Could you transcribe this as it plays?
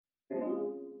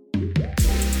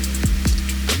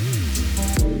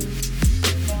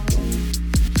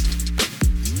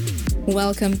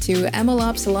Welcome to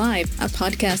MLOps Live, a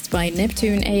podcast by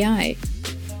Neptune.ai.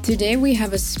 Today we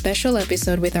have a special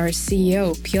episode with our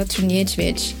CEO, Piotr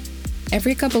Niedzwiedz.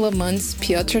 Every couple of months,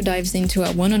 Piotr dives into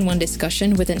a one-on-one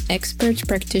discussion with an expert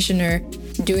practitioner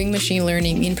doing machine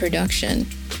learning in production.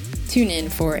 Tune in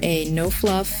for a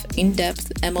no-fluff,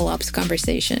 in-depth MLOps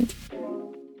conversation.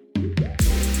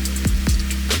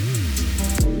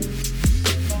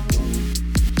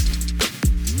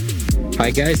 Hi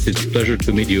guys, it's a pleasure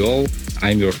to meet you all.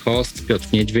 I'm your host, Piotr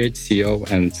Niedzwiedz, CEO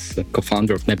and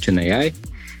co-founder of Neptune.ai.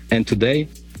 And today,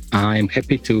 I'm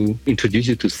happy to introduce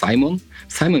you to Simon.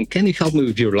 Simon, can you help me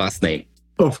with your last name?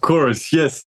 Of course,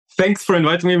 yes. Thanks for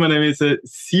inviting me. My name is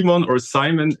Simon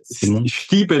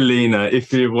Stiebellehner,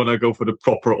 if you want to go for the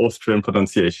proper Austrian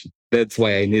pronunciation. That's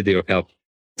why I need your help.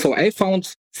 So I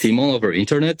found Simon over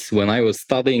internet when I was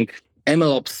studying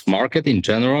MLOps market in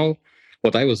general.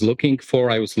 What I was looking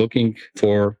for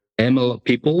ML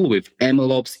people with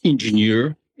MLOps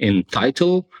engineer in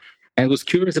title, and was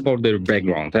curious about their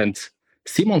background. And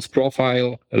Simon's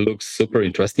profile looks super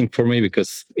interesting for me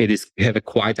because have a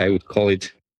quite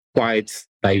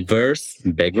diverse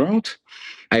background.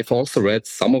 I've also read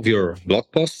some of your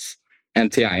blog posts,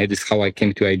 and it is how I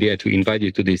came to the idea to invite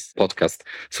you to this podcast.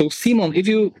 So Simon, if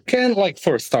you can,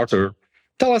 for a starter,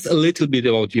 tell us a little bit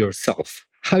about yourself.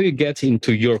 How you get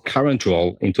into your current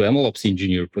role, into MLOps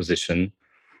engineer position,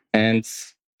 and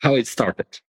how it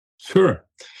started. Sure.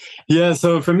 Yeah,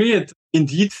 so for me,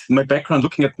 indeed, my background,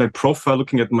 looking at my profile,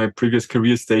 looking at my previous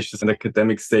career stations and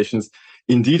academic stations,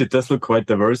 indeed, it does look quite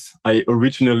diverse. I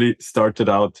originally started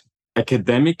out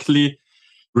academically,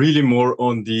 really more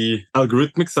on the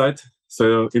algorithmic side.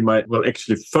 So in my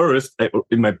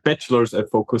bachelor's, I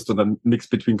focused on a mix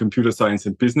between computer science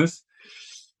and business.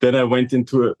 Then I went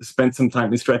spent some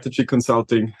time in strategy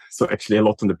consulting. So actually a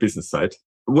lot on the business side.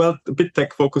 Well, a bit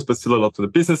tech focused, but still a lot on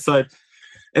the business side.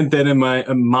 And then in my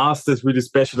master's, really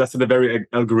specialized on the very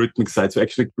algorithmic side. So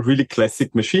actually really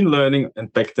classic machine learning.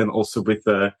 And back then also with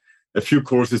a few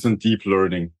courses on deep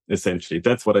learning, essentially.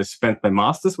 That's what I spent my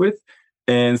master's with.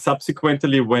 And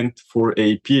subsequently went for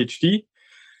a PhD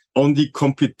on the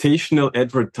computational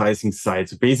advertising side.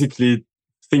 So basically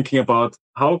thinking about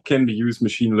how can we use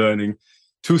machine learning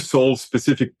to solve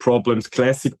specific problems,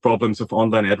 classic problems of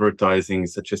online advertising,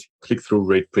 such as click-through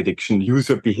rate prediction,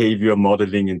 user behavior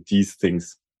modeling, and these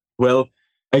things. Well,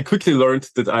 I quickly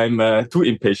learned that I'm too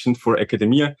impatient for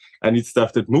academia. I need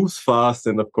stuff that moves fast.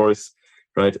 And of course,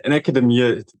 right, and academia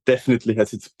it definitely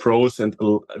has its pros and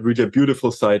really a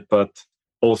beautiful side, but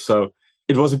also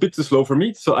it was a bit too slow for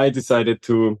me. So I decided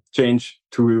to change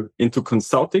into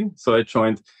consulting. So I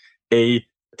joined a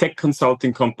tech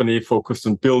consulting company focused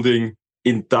on building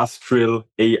industrial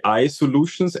AI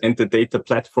solutions and the data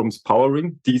platforms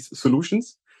powering these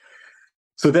solutions.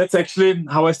 So that's actually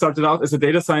how I started out as a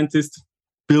data scientist,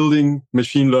 building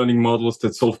machine learning models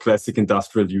that solve classic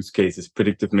industrial use cases,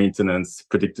 predictive maintenance,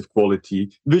 predictive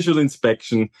quality, visual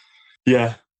inspection.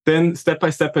 Yeah. Then step by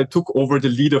step, I took over the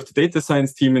lead of the data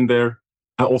science team in there.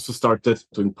 I also started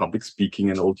doing public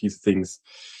speaking and all these things.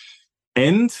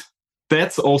 And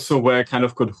that's also where I kind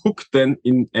of got hooked then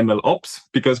in MLOps,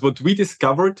 because what we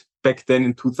discovered back then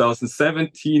in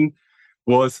 2017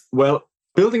 was,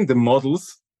 building the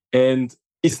models and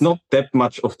it's not that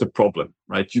much of the problem,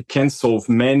 right? You can solve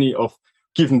many of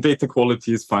given data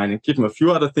quality is fine and given a few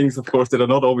other things, of course, that are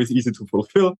not always easy to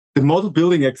fulfill. The model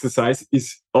building exercise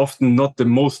is often not the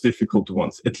most difficult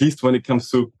ones, at least when it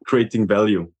comes to creating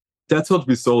value. That's what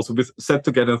we saw. So we sat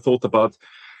together and thought about,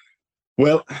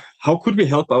 how could we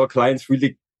help our clients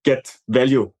really get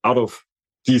value out of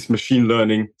these machine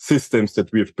learning systems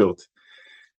that we have built?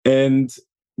 And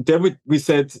then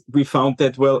we found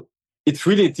that, it's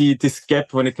really this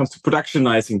gap when it comes to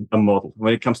productionizing a model,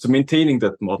 when it comes to maintaining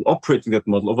that model, operating that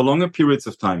model over longer periods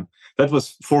of time. That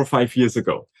was 4 or 5 years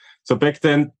ago. So back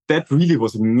then, that really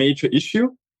was a major issue.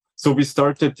 So we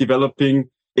started developing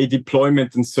a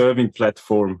deployment and serving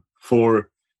platform for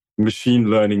machine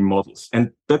learning models.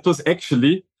 And that was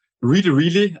actually really,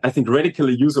 really, I think,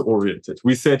 radically user-oriented.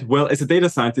 We said, as a data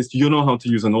scientist, you know how to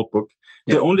use a notebook.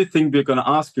 Yeah. The only thing we're going to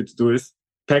ask you to do is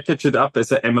package it up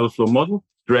as an MLflow model,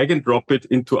 drag and drop it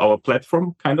into our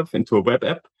platform, into a web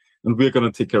app. And we're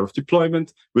going to take care of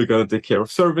deployment. We're going to take care of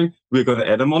serving. We're going to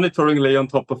add a monitoring layer on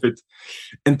top of it.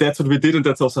 And that's what we did. And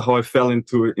that's also how I fell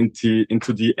into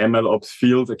the MLOps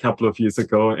field a couple of years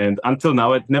ago. And until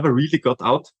now, it never really got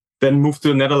out. Then moved to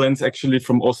the Netherlands, actually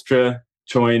from Austria,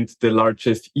 joined the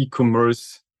largest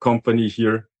e-commerce company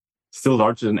here, still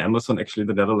larger than Amazon, actually, in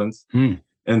the Netherlands.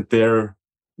 And there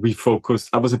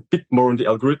I was a bit more on the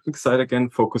algorithmic side again,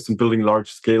 focused on building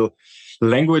large-scale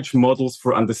language models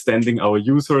for understanding our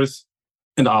users,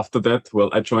 And after that,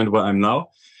 I joined where I'm now,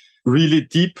 really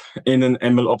deep in an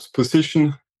MLOps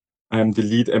position. I'm the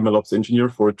lead MLOps engineer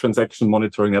for Transaction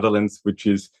Monitoring Netherlands, which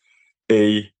is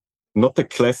not a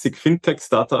classic fintech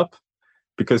startup,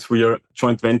 because we are a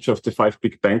joint venture of the 5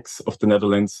 big banks of the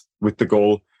Netherlands with the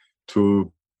goal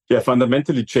to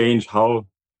fundamentally change how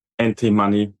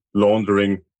anti-money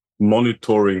laundering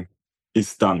monitoring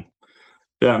is done.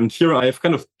 And here I have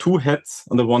kind of two hats.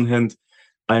 On the one hand,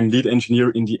 I'm lead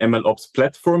engineer in the MLOps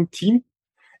platform team.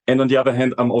 And on the other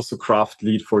hand, I'm also craft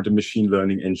lead for the machine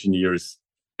learning engineers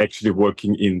actually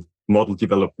working in model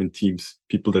development teams,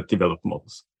 people that develop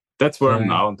models. That's where I'm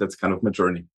now, and that's kind of my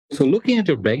journey. So looking at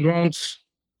your backgrounds,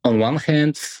 on one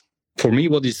hand, for me,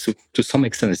 what is to some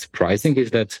extent surprising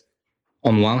is that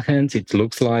on one hand, it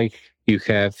looks like you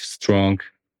have strong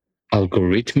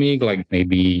algorithmic, like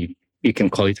maybe you can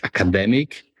call it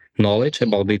academic knowledge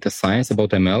about data science, about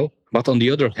ML. But on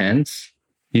the other hand,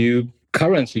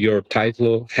 currently your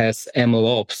title has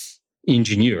MLOps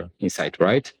engineer inside,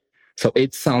 right? So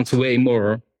it sounds way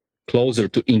more closer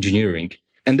to engineering.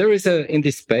 And in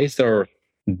this space, there are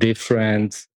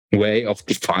different way of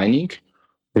defining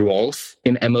roles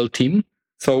in ML team.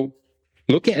 So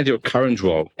looking at your current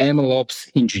role,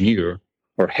 MLOps engineer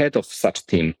or head of such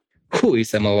team, who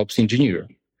is MLOps engineer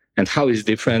and how is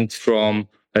different from,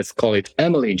 let's call it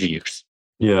ML engineers?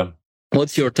 Yeah.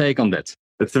 What's your take on that?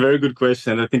 That's a very good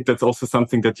question. I think that's also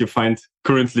something that you find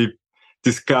currently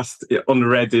discussed on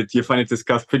Reddit. You find it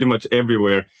discussed pretty much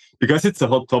everywhere because it's a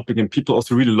hot topic and people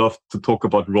also really love to talk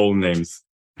about role names.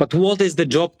 But what is the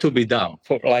job to be done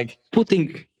for, like,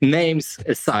 putting names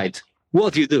aside?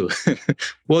 What you do,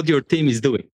 what your team is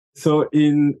doing? So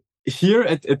here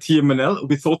at TMNL,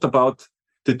 we thought about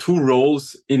the two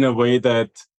roles in a way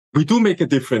that we do make a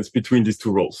difference between these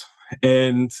two roles.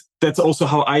 And that's also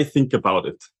how I think about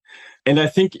it. And I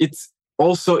think it's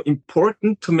also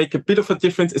important to make a bit of a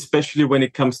difference, especially when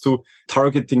it comes to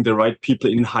targeting the right people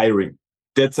in hiring.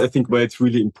 That's, I think, where it's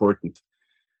really important.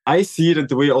 I see it, and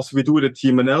the way also we do it at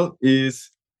TMNL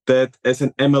is that as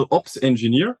an MLOps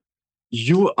engineer,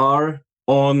 you are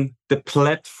on the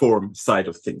platform side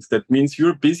of things. That means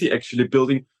you're busy actually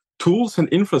building tools and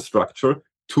infrastructure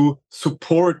to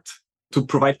support, to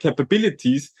provide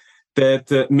capabilities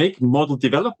that make model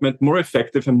development more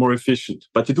effective and more efficient.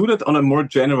 But you do that on a more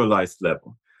generalized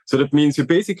level. So that means you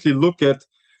basically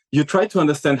you try to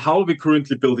understand how are we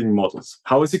currently building models?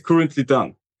 How is it currently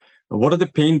done? What are the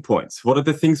pain points? What are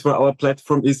the things where our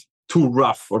platform is too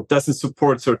rough or doesn't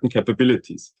support certain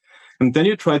capabilities? And then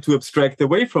you try to abstract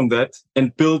away from that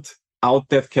and build out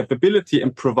that capability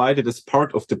and provide it as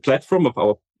part of the platform of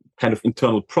our kind of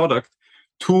internal product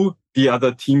to the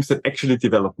other teams that actually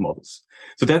develop models.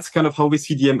 So that's kind of how we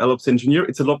see the MLOps engineer.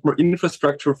 It's a lot more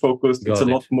infrastructure focused. It's a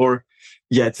lot more,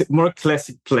 it's a more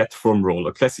classic platform role,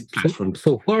 a classic platform.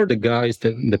 So who are the guys,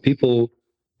 the people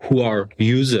who are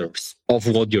users of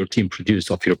what your team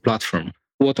produces, of your platform?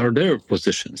 What are their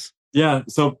positions? Yeah,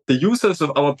 so the users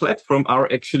of our platform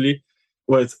are actually,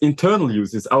 it's internal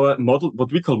users, our model,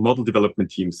 what we call model development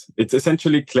teams. It's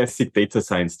essentially classic data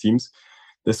science teams.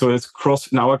 So it's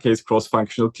in our case,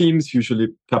 cross-functional teams, usually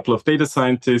a couple of data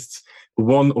scientists,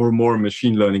 one or more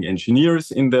machine learning engineers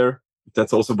in there.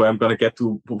 That's also where I'm going to get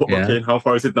to, okay, how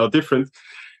far is it now different?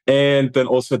 And then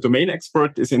also a domain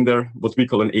expert is in there, what we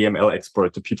call an AML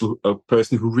expert, a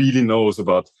person who really knows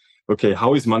about, okay,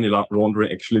 how is money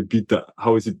laundering actually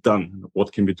how is it done?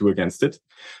 What can we do against it?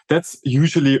 That's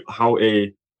usually how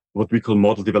what we call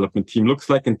model development team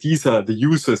looks like. And these are the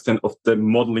users then of the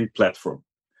modeling platform.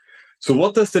 So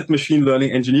what does that machine learning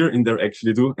engineer in there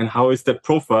actually do? And how might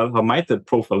that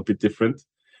profile be different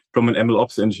from an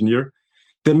MLOps engineer?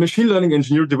 The machine learning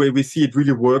engineer, the way we see it,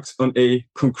 really works on a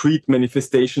concrete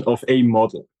manifestation of a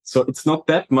model. So it's not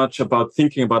that much about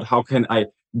thinking about how can I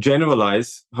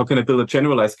build a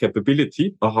generalized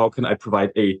capability, or how can I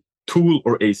provide a tool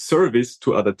or a service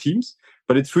to other teams,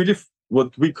 but it's really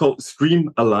what we call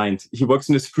stream aligned. He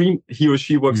or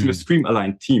she works in a stream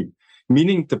aligned team,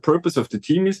 meaning the purpose of the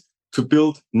team is to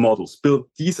build models.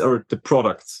 These are the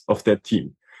products of that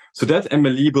team. So that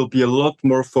MLE will be a lot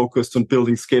more focused on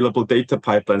building scalable data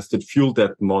pipelines that fuel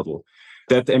that model.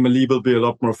 That MLE will be a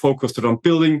lot more focused on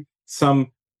building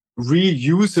some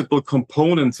reusable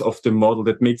components of the model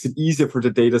that makes it easier for the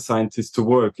data scientists to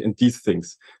work and these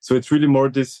things. So it's really more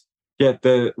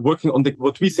the working on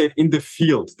what we say in the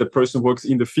field. The person works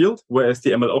in the field, whereas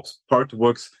the MLOps part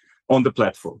works on the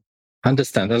platform.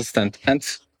 Understand.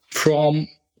 And from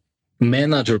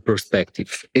manager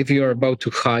perspective, if you're about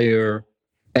to hire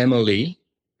MLE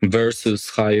versus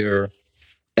hire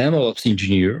MLOps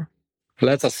engineer,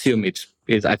 let's assume it's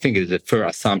I think it is a fair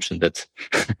assumption that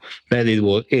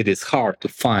it is hard to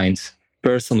find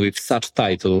person with such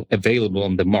title available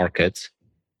on the market.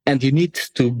 And you need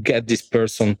to get this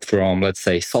person from, let's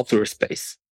say, software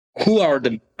space. Who are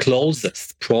the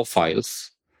closest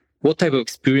profiles? What type of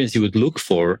experience you would look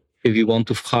for if you want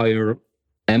to hire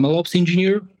MLOps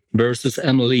engineer versus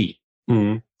MLE?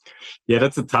 Yeah,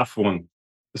 that's a tough one.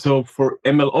 So for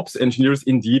MLOps engineers,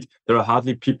 indeed, there are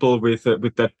hardly people with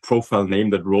that profile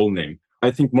name, that role name. I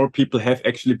think more people have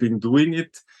actually been doing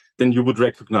it than you would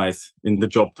recognize in the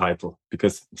job title,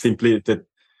 because simply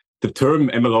the term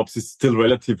MLOps is still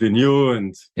relatively new,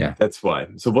 and that's why.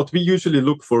 So what we usually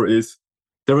look for is,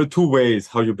 there are two ways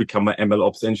how you become an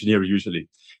MLOps engineer usually.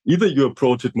 Either you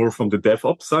approach it more from the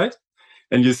DevOps side,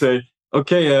 and you say,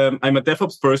 okay, I'm a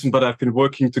DevOps person, but I've been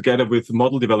working together with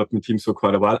model development teams for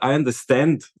quite a while. I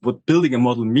understand what building a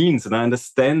model means, and I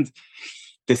understand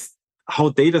how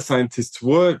data scientists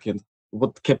work and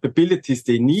what capabilities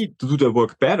they need to do their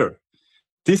work better.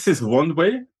 This is one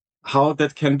way how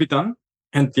that can be done.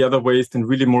 And the other way is then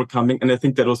really more coming, and I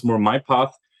think that was more my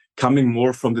path, coming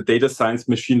more from the data science,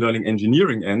 machine learning,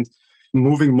 engineering end,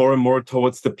 moving more and more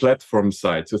towards the platform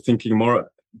side. So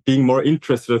being more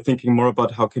interested, or thinking more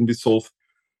about how can we solve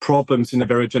problems in a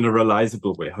very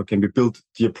generalizable way? How can we build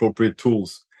the appropriate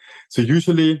tools? So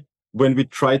usually when we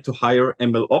try to hire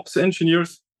MLOps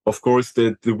engineers, of course,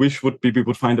 the wish would be we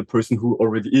would find a person who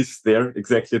already is there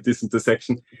exactly at this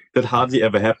intersection. That hardly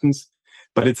ever happens.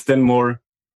 But it's then more,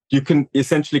 you can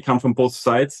essentially come from both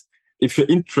sides. If your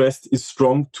interest is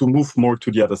strong, to move more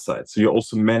to the other side. So you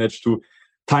also manage to,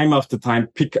 time after time,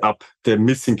 pick up the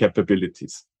missing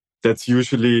capabilities. That's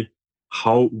usually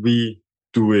how we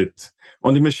do it.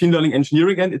 On the machine learning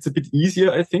engineering end, it's a bit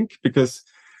easier, I think, because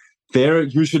there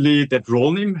usually that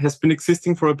role name has been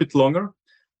existing for a bit longer.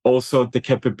 Also, the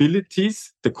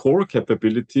capabilities, the core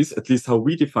capabilities, at least how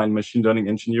we define machine learning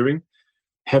engineering,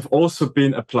 have also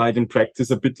been applied in practice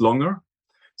a bit longer.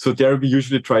 So there we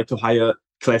usually try to hire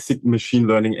classic machine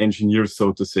learning engineers,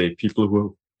 so to say, people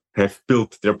who have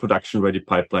built their production-ready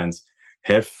pipelines,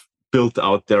 have built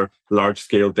out their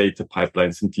large-scale data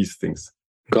pipelines and these things.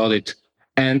 Got it.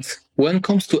 And when it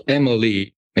comes to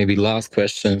MLE, maybe last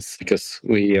questions, because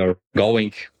we are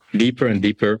going deeper and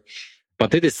deeper,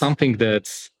 but it is something that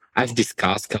I've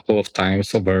discussed a couple of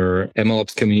times over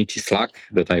MLOps community Slack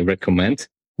that I recommend.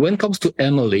 When it comes to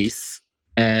MLEs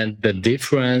and the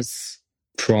difference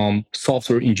from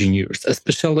software engineers,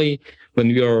 especially when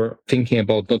we are thinking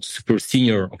about not super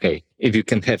senior, okay, if you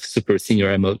can have super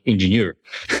senior ML engineer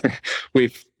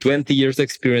with 20 years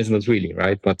experience, not really,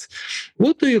 right? But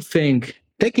what do you think,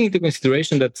 taking into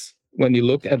consideration that when you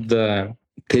look at the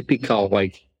typical,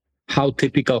 like how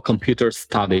typical computer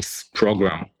studies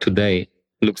program today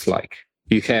looks like,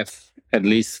 you have at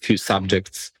least few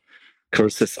subjects,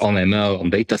 courses on ML, on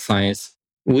data science.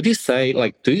 Would you say,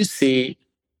 like, do you see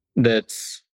that,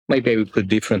 maybe I would put it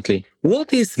differently,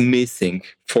 what is missing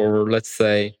for, let's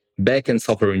say, backend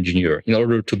software engineer in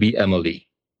order to be MLE?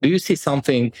 Do you see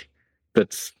something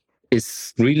that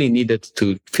is really needed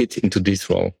to fit into this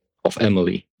role of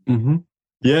MLE? Mm-hmm.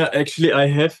 Yeah, actually, I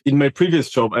have, in my previous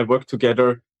job, I worked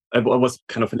together. I was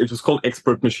it was called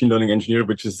expert machine learning engineer,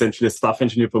 which is essentially a staff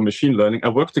engineer for machine learning. I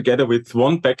worked together with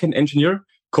one backend engineer,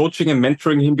 coaching and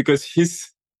mentoring him because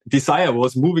his desire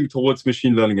was moving towards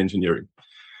machine learning engineering.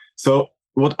 So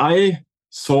what I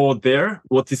saw there,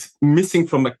 what is missing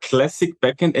from a classic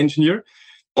backend engineer,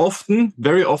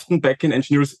 very often backend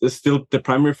engineers are still, the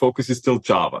primary focus is still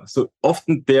Java. So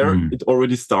often there it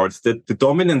already starts that the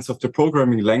dominance of the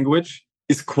programming language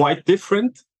is quite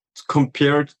different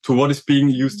compared to what is being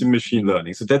used in machine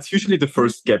learning. So that's usually the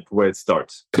first gap where it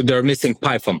starts. So they're missing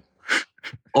Python.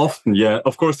 Often, yeah.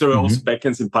 Of course, there are also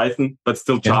backends in Python, but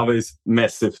still Java is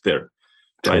massive there.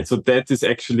 Right. So that is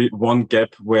actually one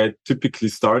gap where it typically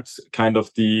starts kind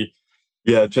of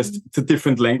it's a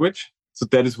different language. So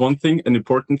that is one thing, an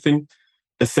important thing.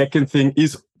 A second thing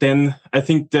is then I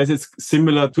think that is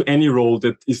similar to any role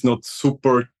that is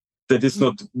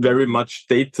not very much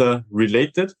data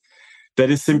related. That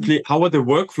is simply, how are the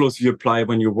workflows you apply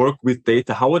when you work with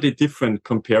data? How are they different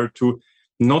compared to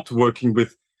not working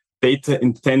with data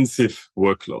intensive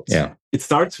workloads? Yeah. It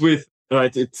starts with,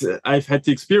 right, I've had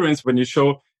the experience when you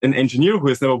show an engineer who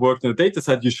has never worked on a data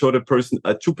side, you show the person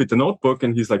a Jupyter notebook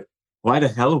and he's like, why the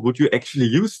hell would you actually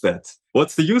use that?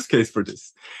 What's the use case for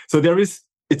this? So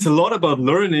it's a lot about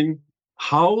learning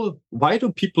why do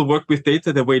people work with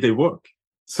data the way they work?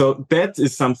 So that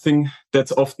is something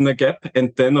that's often a gap.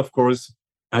 And then, of course,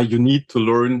 you need to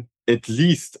learn at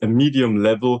least a medium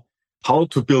level how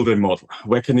to build a model.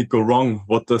 Where can it go wrong?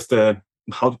 What does the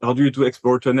how do you do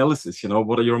exploratory analysis?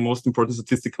 What are your most important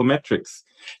statistical metrics?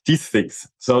 These things.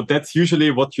 So that's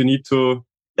usually what you need to,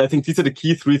 I think these are the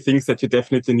key 3 things that you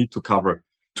definitely need to cover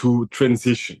to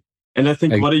transition. And I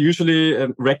think what I usually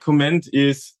recommend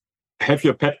is have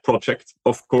your pet project.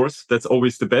 Of course, that's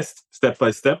always the best, step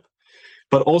by step.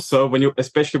 But also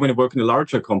especially when you work in a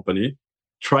larger company,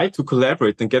 try to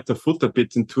collaborate and get the foot a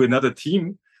bit into another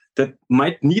team that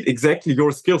might need exactly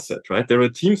your skill set, right? There are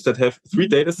teams that have 3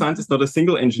 data scientists, not a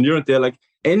single engineer. And they're like,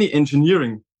 any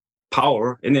engineering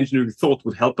power and engineering thought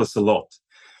would help us a lot.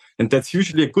 And that's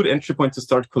usually a good entry point to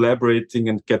start collaborating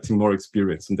and getting more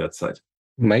experience on that side.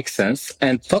 Makes sense.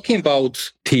 And talking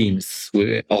about teams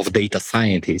of data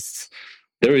scientists,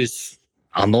 there is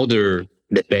another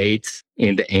debate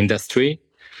in the industry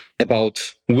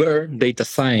about where data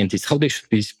scientists, how they should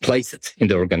be placed in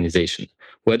the organization,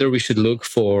 whether we should look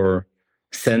for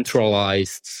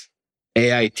centralized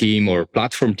AI team or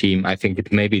platform team. I think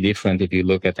it may be different if you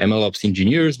look at MLOps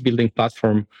engineers building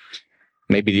platform,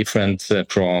 maybe different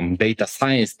from data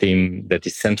science team that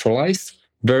is centralized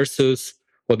versus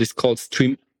what is called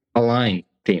stream aligned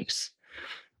teams.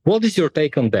 What is your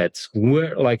take on that?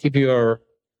 Where, like, if you're,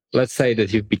 let's say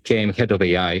that you became head of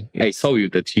AI, I saw you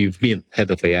that you've been head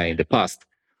of AI in the past,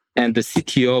 and the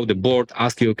CTO, the board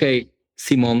asked you, okay,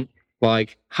 Simon,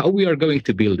 like, how we are going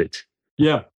to build it?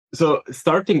 Yeah. So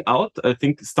starting out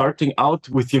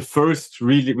with your first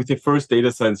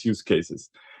data science use cases,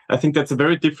 I think that's a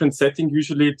very different setting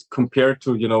usually compared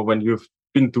to, when you've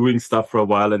been doing stuff for a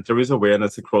while and there is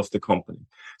awareness across the company.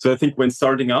 So I think when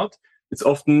starting out, it's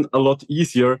often a lot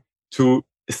easier to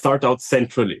start out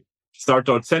centrally,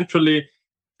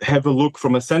 have a look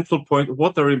from a central point.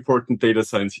 What could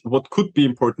be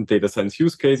important data science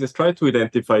use cases? Try to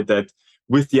identify that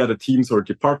with the other teams or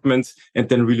departments, and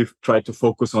then really try to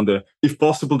focus on if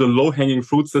possible, the low-hanging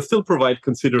fruits that still provide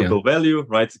considerable value,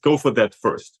 right? Go for that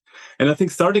first. And I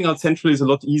think starting out centrally is a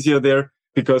lot easier there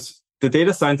because the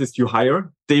data scientists you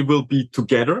hire, they will be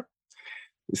together.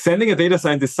 Sending a data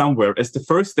scientist somewhere as the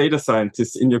first data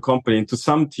scientist in your company into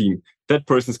some team, that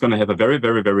person is going to have a very,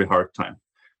 very, very hard time.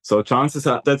 So chances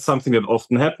are that's something that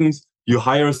often happens. You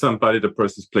hire somebody, the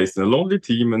person's placed in a lonely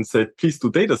team and said, please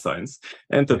do data science.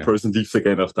 And that person leaves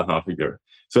again after half a year.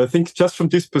 So I think just from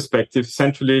this perspective,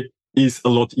 centrally is a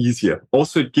lot easier.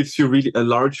 Also, it gives you really a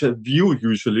larger view,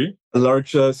 usually, a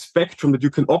larger spectrum that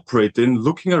you can operate in,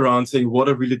 looking around, saying, what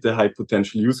are really the high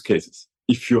potential use cases?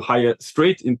 If you hire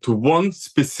straight into one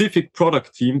specific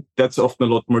product team, that's often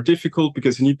a lot more difficult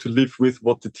because you need to live with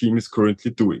what the team is currently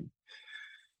doing.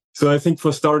 So I think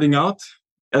for starting out,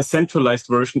 a centralized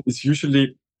version is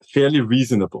usually fairly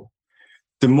reasonable.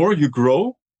 The more you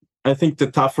grow, I think the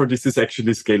tougher this is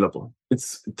actually scalable.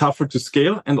 It's tougher to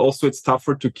scale, and also it's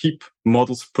tougher to keep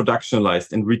models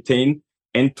productionalized and retain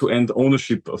end-to-end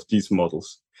ownership of these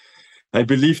models. I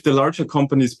believe the larger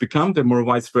companies become, the more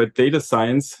widespread data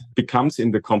science becomes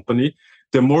in the company,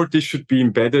 the more this should be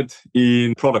embedded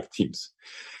in product teams.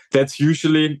 That's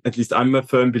usually, at least I'm a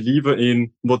firm believer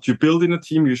in, what you build in a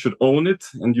team, you should own it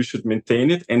and you should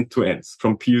maintain it end to end,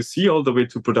 from POC all the way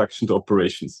to production to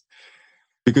operations.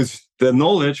 Because the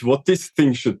knowledge, what this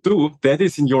thing should do, that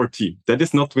is in your team. That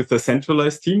is not with a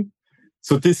centralized team.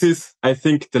 So this is, I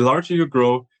think, the larger you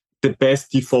grow, the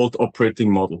best default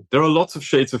operating model. There are lots of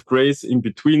shades of grays in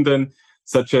between them,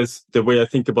 such as the way I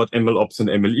think about MLOps and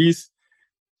MLEs.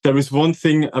 There is one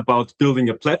thing about building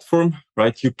a platform,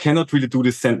 right? You cannot really do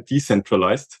this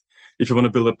decentralized. If you want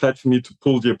to build a platform, you need to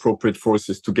pull the appropriate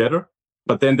forces together.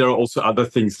 But then there are also other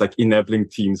things like enabling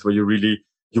teams where you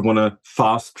want to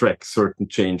fast track certain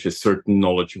changes, certain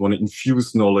knowledge. You want to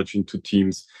infuse knowledge into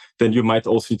teams. Then you might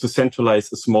also need to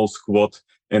centralize a small squad,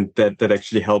 and that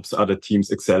actually helps other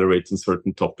teams accelerate in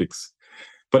certain topics.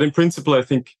 But in principle, I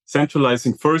think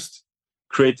centralizing first,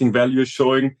 creating value,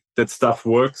 showing that stuff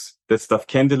works, that stuff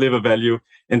can deliver value.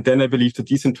 And then I believe the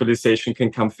decentralization can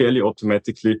come fairly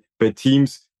automatically by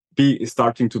teams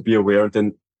starting to be aware,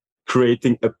 then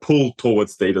creating a pull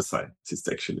towards data scientists,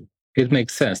 actually. It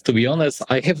makes sense. To be honest,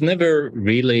 I have never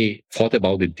really thought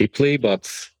about it deeply, but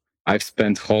I've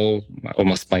spent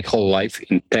almost my whole life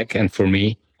in tech. And for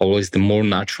me, always the more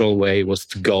natural way was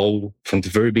to go from the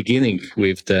very beginning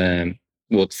with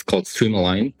what's called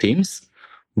streamlined teams.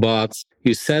 But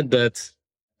you said that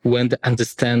when the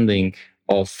understanding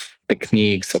of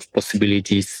techniques, of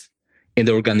possibilities in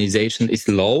the organization is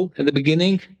low at the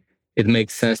beginning, it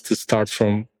makes sense to start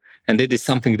from, and it is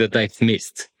something that I've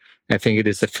missed. I think it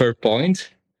is a fair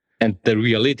point. And the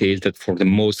reality is that for the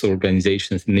most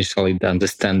organizations, initially the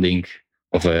understanding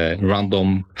of a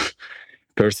random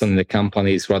person in the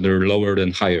company is rather lower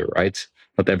than higher, right?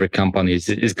 Not every company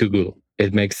is Google.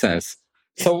 It makes sense.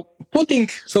 So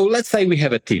let's say we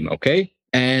have a team, okay?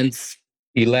 And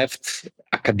you left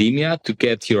academia to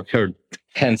get your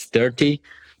hands dirty,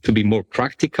 to be more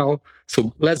practical.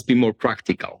 So let's be more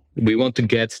practical. We want to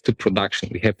get to production.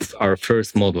 We have our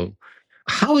first model.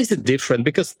 How is it different?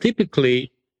 Because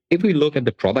typically, if we look at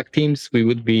the product teams, we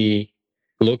would be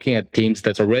looking at teams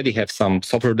that already have some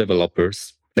software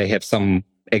developers. They have some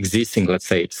existing, let's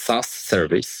say, SaaS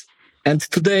service. And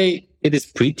today it is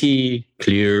pretty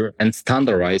clear and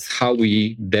standardized how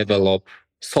we develop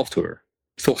software.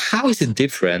 So how is it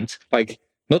different? Like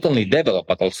not only develop,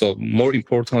 but also more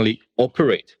importantly,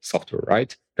 operate software,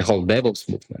 right? The whole DevOps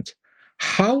movement.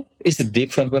 How is it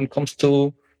different when it comes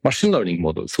to machine learning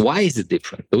models? Why is it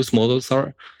different? Those models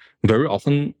are very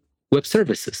often web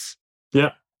services.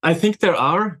 Yeah, I think there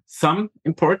are some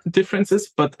important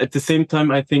differences, but at the same time,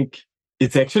 I think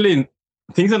it's actually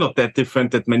things are not that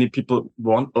different that many people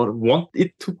want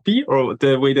it to be, or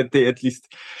the way that they at least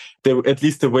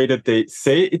the way that they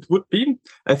say it would be.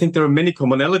 I think there are many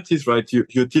commonalities, right?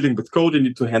 You're dealing with code, you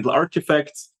need to handle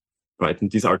artifacts, right?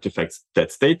 And these artifacts,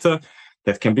 that's data.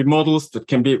 That can be models, that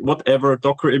can be whatever,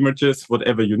 Docker images,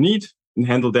 whatever you need, and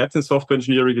handle that in software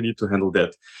engineering. You need to handle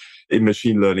that in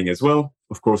machine learning as well.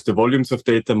 Of course, the volumes of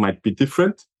data might be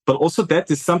different, but also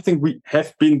that is something we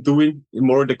have been doing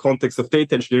more in the context of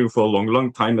data engineering for a long,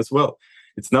 long time as well.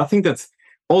 It's nothing that's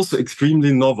also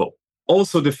extremely novel.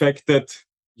 Also, the fact that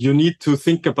you need to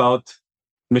think about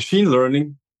machine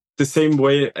learning the same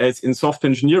way as in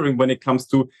software engineering when it comes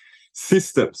to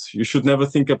systems. You should never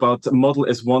think about a model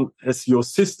as your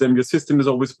system. Your system is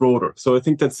always broader. So I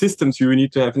think that systems you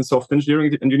need to have in software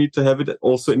engineering, and you need to have it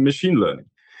also in machine learning.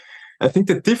 I think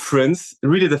the difference,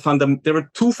 really there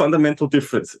are two fundamental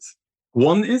differences.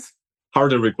 One is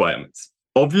hardware requirements.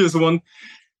 Obvious one,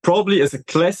 probably as a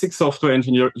classic software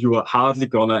engineer, you are hardly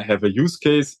gonna have a use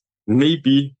case,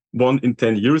 maybe 1 in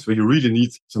 10 years, where you really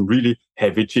need some really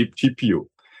heavy GPU.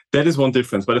 That is one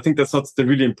difference, but I think that's not the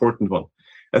really important one.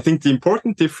 I think the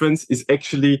important difference is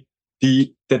actually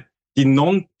the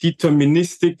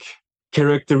non-deterministic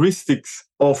characteristics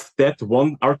of that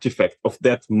one artifact, of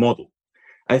that model.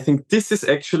 I think this is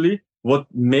actually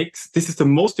this is the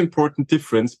most important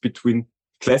difference between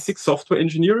classic software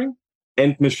engineering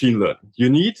and machine learning. You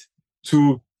need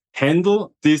to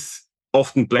handle this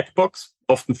often black box,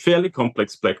 often fairly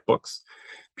complex black box.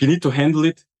 You need to handle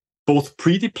it both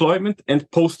pre-deployment and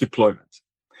post-deployment.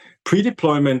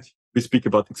 Pre-deployment, we speak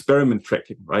about experiment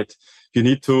tracking, right?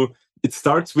 It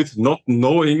starts with not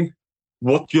knowing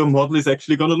what your model is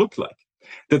actually going to look like.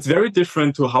 That's very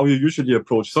different to how you usually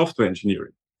approach software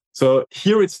engineering. So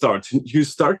here it starts. You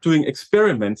start doing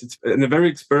experiments. It's in a very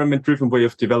experiment-driven way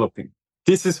of developing.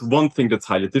 This is one thing that's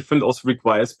highly different, also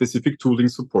requires specific tooling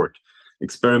support,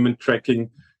 experiment tracking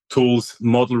tools,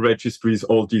 model registries,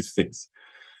 all these things.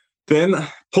 Then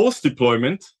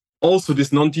post-deployment, also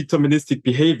this non-deterministic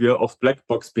behavior of black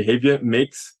box behavior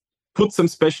put some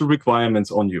special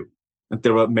requirements on you. And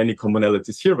there are many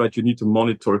commonalities here, right? You need to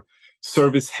monitor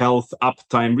service health,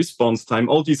 uptime, response time.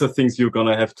 All these are things you're going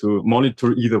to have to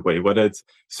monitor either way, whether it's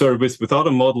service without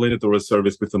a model in it or a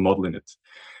service with a model in it.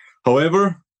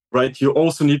 However, right, you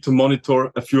also need to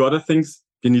monitor a few other things.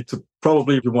 You need to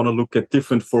if you want to look at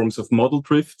different forms of model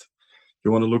drift.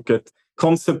 You want to look at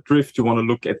concept drift. You want to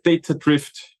look at data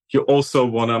drift. You also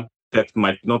that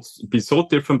might not be so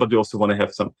different, but you also want to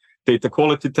have some data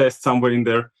quality tests somewhere in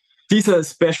there. These are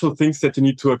special things that you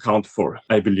need to account for,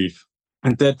 I believe.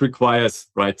 And that requires,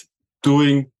 right,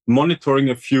 monitoring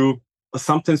a few,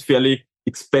 sometimes fairly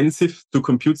expensive to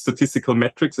compute statistical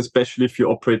metrics, especially if you're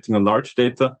operating on large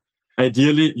data.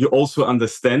 Ideally, you also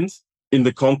understand in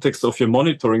the context of your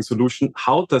monitoring solution,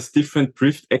 how does different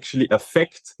drift actually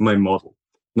affect my model?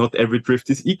 Not every drift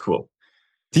is equal.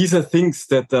 These are things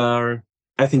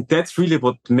I think that's really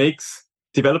what makes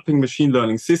developing machine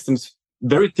learning systems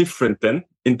very different then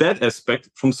in that aspect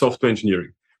from software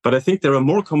engineering. But I think there are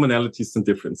more commonalities than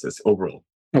differences overall.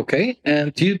 Okay.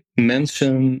 And you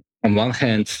mentioned on one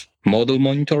hand, model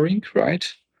monitoring,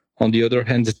 right? On the other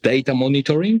hand, data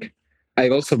monitoring. I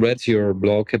also read your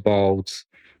blog about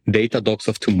data dogs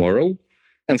of tomorrow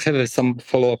and have some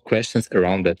follow-up questions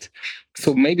around that.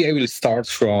 So maybe I will start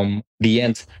from the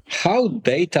end. How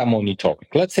data monitoring?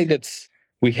 Let's say that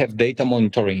we have data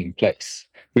monitoring in place.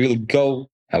 We should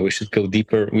go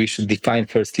deeper. We should define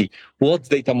firstly what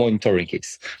data monitoring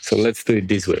is. So let's do it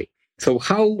this way. So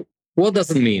what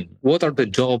does it mean? What are the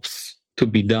jobs to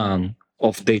be done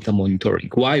of data monitoring?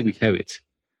 Why we have it?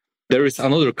 There is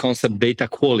another concept, data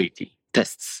quality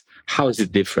tests. How is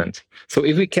it different? So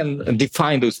if we can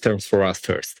define those terms for us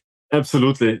first.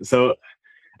 Absolutely. So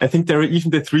I think there are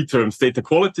even the three terms: data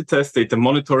quality test, data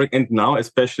monitoring, and now,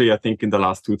 especially I think in the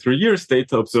last 2-3 years,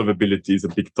 data observability is a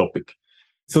big topic.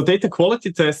 So data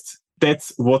quality tests,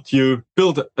 that's what you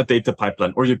build a data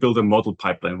pipeline or you build a model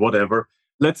pipeline, whatever.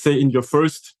 Let's say in your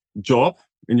first job,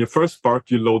 in your first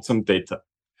part, you load some data.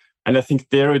 And I think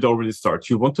there it already starts.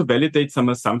 You want to validate some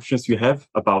assumptions you have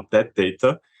about that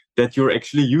data that you're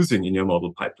actually using in your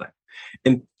model pipeline.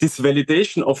 And this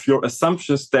validation of your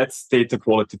assumptions, that's data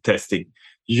quality testing.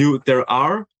 There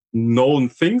are known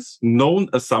things, known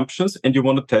assumptions, and you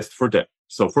want to test for them.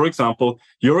 So for example,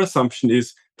 your assumption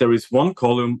is there is one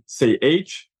column, say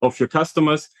age of your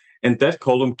customers, and that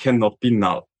column cannot be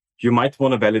null. You might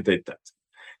want to validate that.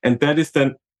 And that is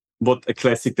then what a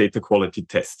classic data quality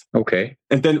test. Okay.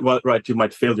 And then, you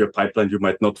might fail your pipeline, you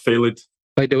might not fail it.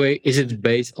 By the way, is it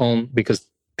based on, because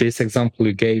this example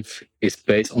you gave is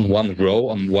based on one row,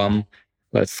 on one,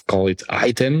 let's call it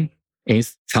item in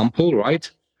sample, right?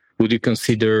 Would you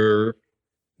consider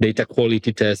data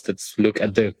quality tests that look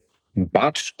at the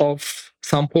batch of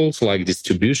samples, like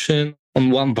distribution on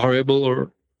one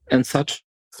variable and such?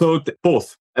 So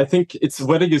both. I think it's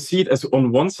whether you see it as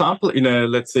on one sample in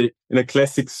a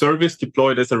classic service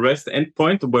deployed as a REST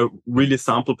endpoint where really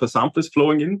sample per sample is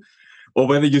flowing in, or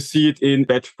whether you see it in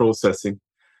batch processing.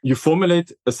 You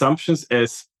formulate assumptions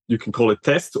as, you can call it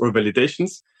tests or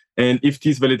validations. And if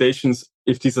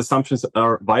these assumptions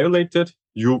are violated,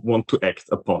 you want to act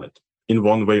upon it in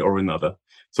one way or another.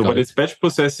 So whether it's batch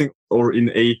processing or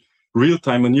in a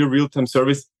real-time or near real-time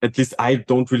service, at least I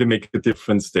don't really make a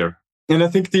difference there. And I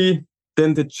think the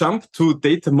jump to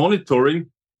data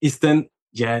monitoring is then,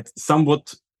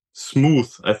 somewhat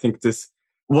smooth. I think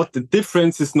what the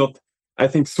difference is not, I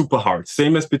think, super hard.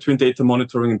 Same as between data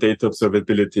monitoring and data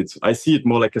observability. I see it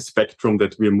more like a spectrum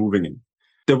that we are moving in.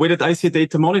 The way that I see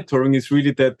data monitoring is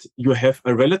really that you have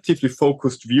a relatively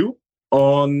focused view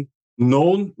on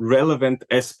known relevant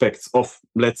aspects of,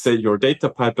 let's say, your data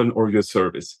pipeline or your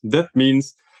service. That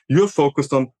means you're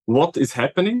focused on what is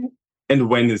happening and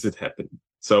when is it happening.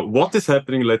 So what is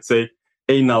happening, let's say,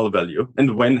 a null value,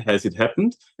 and when has it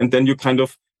happened? And then you kind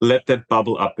of let that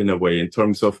bubble up in a way in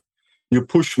terms of you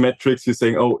push metrics, you're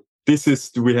saying,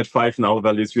 we had 5 null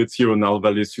values, you had 0 null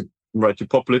values, you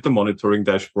populate a monitoring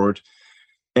dashboard.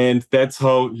 And that's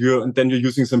how then you're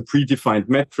using some predefined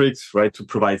metrics, right, to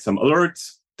provide some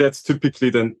alerts. That's typically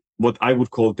then what I would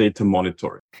call data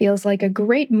monitoring. Feels like a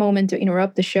great moment to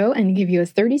interrupt the show and give you a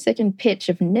 30-second pitch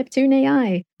of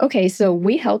Neptune.ai. Okay, so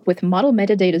we help with model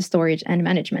metadata storage and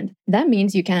management. That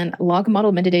means you can log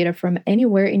model metadata from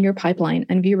anywhere in your pipeline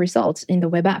and view results in the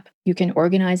web app. You can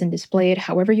organize and display it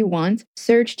however you want,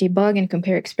 search, debug, and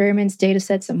compare experiments,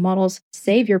 datasets, and models,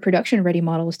 save your production-ready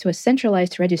models to a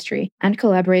centralized registry, and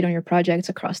collaborate on your projects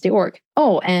across the org.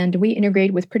 Oh, and we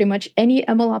integrate with pretty much any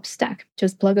MLOps stack.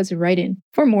 Just plug us right in.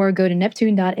 For more, go to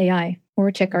neptune.ai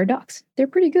or check our docs. They're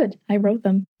pretty good. I wrote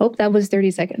them. Hope that was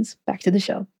 30 seconds. Back to the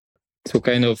show. So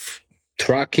kind of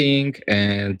tracking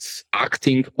and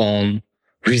acting on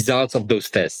results of those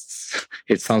tests.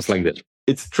 It sounds like that.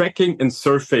 It's tracking and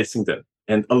surfacing them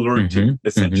and alerting,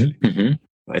 essentially.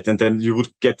 Right? And then you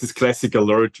would get this classic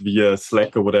alert via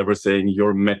Slack or whatever saying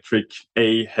your metric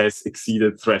A has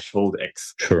exceeded threshold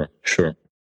X. Sure.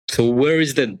 So where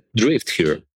is the drift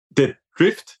here? The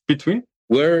drift between?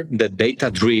 Where the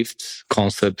data drift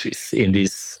concept is in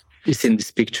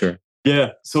this picture.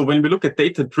 Yeah. So when we look at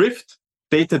data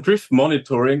drift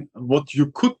monitoring, what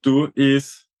you could do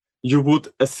is you would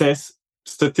assess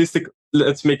statistical.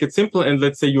 Let's make it simple. And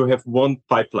let's say you have one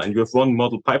pipeline. You have one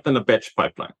model pipeline, a batch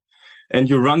pipeline, and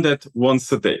you run that once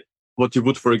a day. What you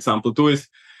would, for example, do is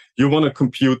you want to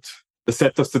compute a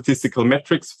set of statistical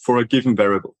metrics for a given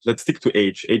variable. Let's stick to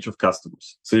age of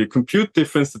customers. So you compute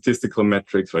different statistical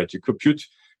metrics, right? You compute,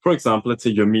 for example, let's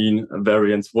say your mean,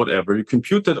 variance, whatever. You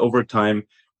compute that over time,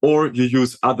 or you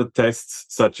use other tests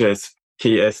such as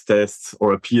KS tests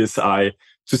or a PSI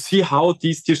to see how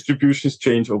these distributions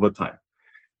change over time.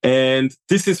 And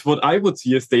this is what I would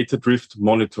see as data drift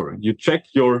monitoring. You check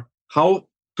how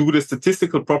do the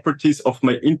statistical properties of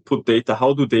my input data,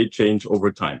 how do they change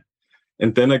over time?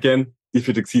 And then again, if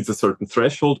it exceeds a certain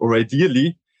threshold, or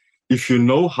ideally, if you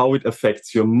know how it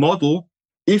affects your model,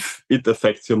 if it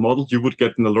affects your model, you would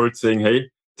get an alert saying,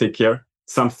 hey, take care,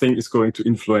 something is going to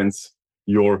influence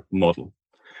your model.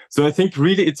 So I think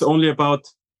really it's only about,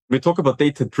 we talk about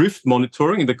data drift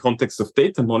monitoring in the context of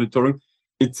data monitoring,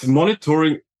 it's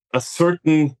monitoring a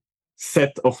certain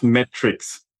set of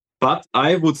metrics. But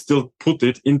I would still put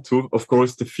it into, of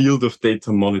course, the field of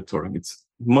data monitoring. It's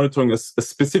monitoring a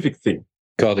specific thing.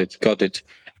 Got it.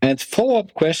 And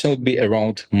follow-up question would be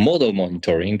around model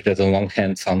monitoring. That on one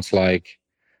hand sounds like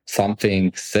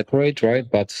something separate, right?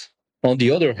 But on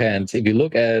the other hand, if you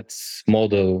look at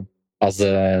model as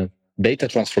a data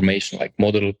transformation, like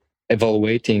model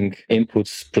evaluating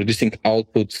inputs, producing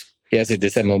outputs, yes, it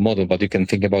is ML model, but you can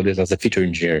think about it as a feature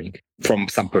engineering from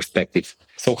some perspective.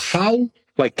 So how,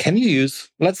 like, can you use,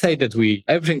 let's say that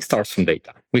everything starts from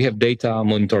data. We have data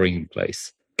monitoring in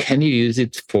place. Can you use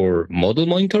it for model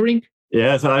monitoring?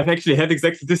 Yeah, so I've actually had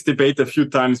exactly this debate a few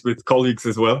times with colleagues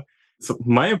as well. So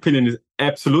my opinion is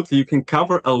absolutely you can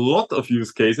cover a lot of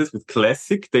use cases with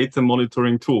classic data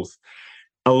monitoring tools.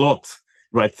 A lot,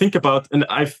 right? Think about, and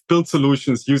I've built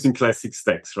solutions using classic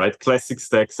stacks, right? Classic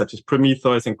stacks such as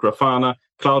Prometheus and Grafana,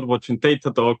 CloudWatch and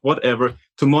Datadog, whatever,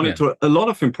 to monitor a lot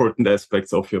of important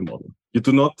aspects of your model. You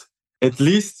do not, at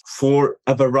least for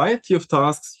a variety of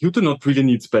tasks, you do not really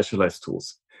need specialized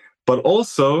tools. But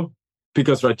also,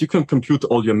 because, right, you can compute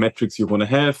all your metrics you want to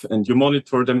have and you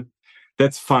monitor them.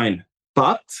 That's fine.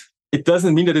 But it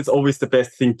doesn't mean that it's always the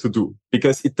best thing to do,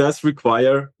 because it does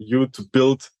require you to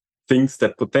build things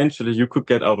that potentially you could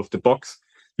get out of the box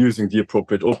using the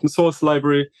appropriate open source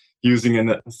library, using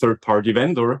a third-party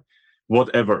vendor,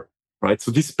 whatever, right?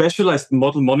 So these specialized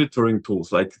model monitoring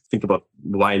tools, like think about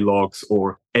Y-logs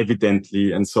or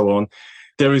Evidently and so on,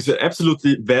 there is an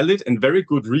absolutely valid and very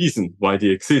good reason why they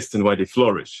exist and why they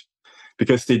flourish,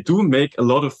 because they do make a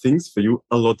lot of things for you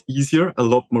a lot easier, a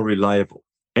lot more reliable,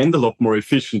 and a lot more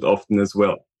efficient often as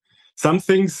well. Some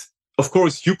things, of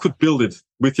course, you could build it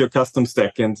with your custom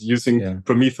stack and using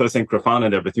Prometheus and Grafana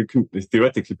and everything. You can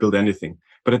theoretically build anything,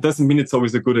 but it doesn't mean it's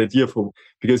always a good idea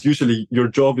because usually your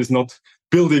job is not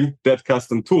building that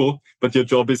custom tool, but your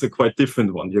job is a quite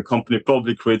different one. Your company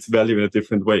probably creates value in a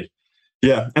different way.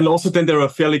 Yeah. And also then there are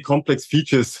fairly complex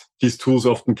features. These tools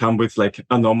often come with like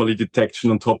anomaly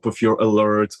detection on top of your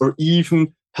alerts, or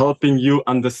even helping you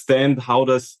understand how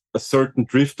does a certain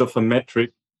drift of a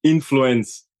metric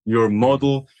influence your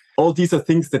model. All these are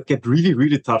things that get really,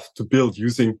 really tough to build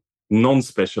using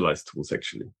non-specialized tools,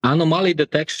 actually. Anomaly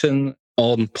detection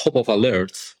on top of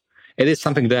alerts, it is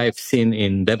something that I've seen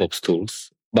in DevOps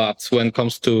tools. But when it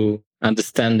comes to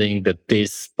understanding that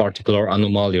this particular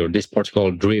anomaly or this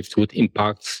particular drift would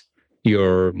impact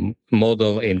your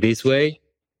model in this way,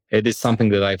 it is something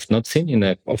that I've not seen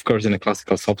of course, in the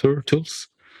classical software tools.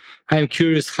 I'm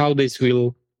curious how this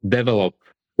will develop,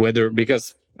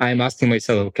 because I'm asking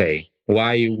myself, okay,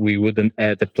 why we wouldn't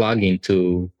add a plugin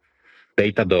to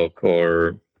Datadog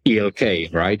or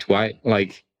ELK, right? Why?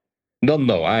 Don't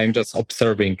know. I'm just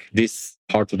observing this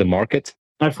part of the market.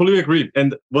 I fully agree.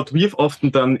 And what we've often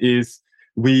done is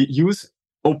we use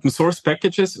open source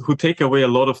packages who take away a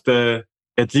lot of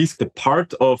at least the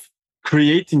part of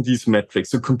creating these metrics,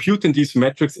 so computing these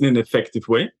metrics in an effective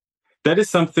way. That is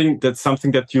something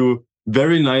that you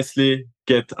very nicely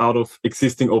get out of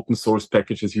existing open source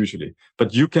packages usually.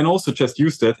 But you can also just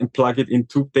use that and plug it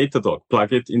into Datadog,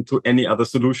 plug it into any other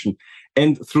solution.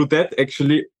 And through that,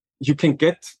 actually, you can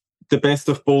get the best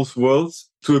of both worlds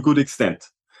to a good extent.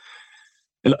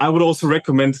 And I would also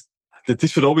recommend that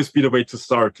this should always be the way to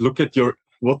start. Look at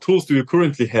what tools do you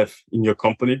currently have in your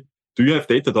company? Do you have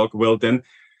Datadog? Well, then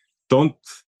don't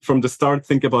from the start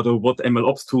think about what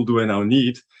MLOps tool do I now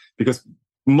need? Because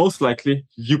most likely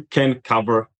you can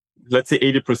cover, let's say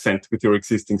 80% with your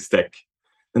existing stack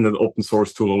and an open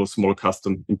source tool or a small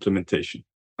custom implementation.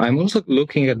 I'm also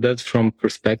looking at that from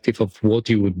perspective of what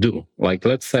you would do. Like,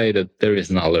 let's say that there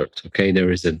is an alert. Okay, there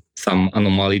is some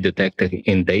anomaly detected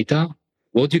in data.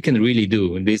 What you can really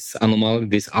do, this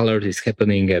alert is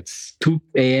happening at 2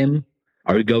 a.m.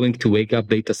 Are you going to wake up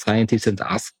data scientists and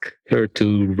ask her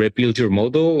to rebuild your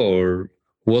model, or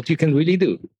what you can really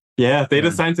do? Yeah,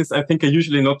 data scientists, I think, are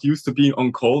usually not used to being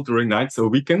on call during nights or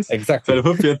weekends. Exactly. So it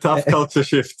would be a tough culture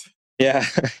shift. Yeah.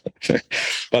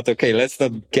 But okay, let's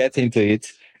not get into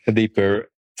it deeper.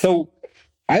 So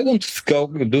I want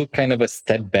to do kind of a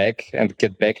step back and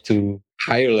get back to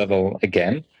higher level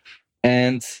again.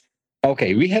 And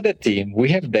okay, we had a team, we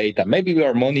have data. Maybe we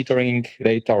are monitoring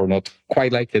data or not,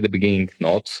 quite like at the beginning,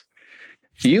 not.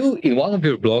 You, in one of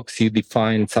your blogs, you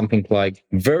defined something like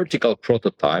vertical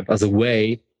prototype as a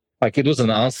way, like it was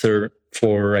an answer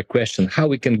for a question, how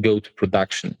we can go to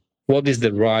production. What is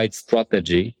the right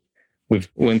strategy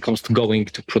when it comes to going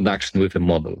to production with a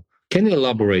model? Can you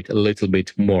elaborate a little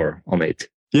bit more on it?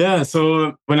 Yeah,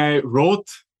 so when I wrote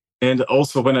and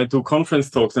also when I do conference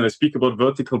talks and I speak about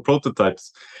vertical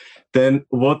prototypes, then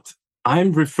what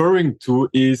I'm referring to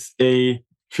is a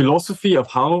philosophy of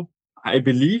how I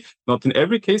believe, not in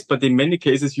every case, but in many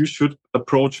cases, you should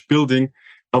approach building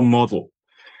a model.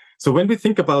 So when we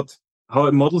think about how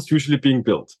a model is usually being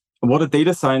built, what are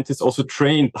data scientists also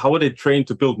trained, how are they trained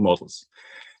to build models?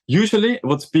 Usually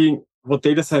what's being what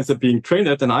data science are being trained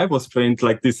at, and I was trained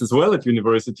like this as well at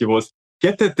university, was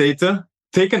get that data,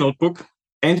 take a notebook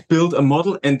and build a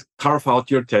model and carve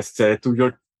out your test set, do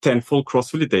your tenfold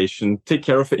cross-validation, take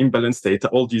care of the imbalanced data,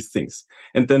 all these things,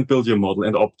 and then build your model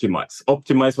and optimize.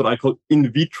 Optimize what I call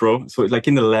in vitro. So like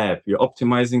in a lab, you're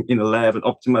optimizing in a lab and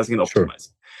optimizing and optimizing.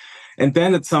 Sure. And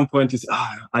then at some point,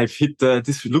 I've hit,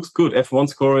 this looks good, F1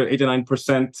 score,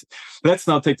 89%. Let's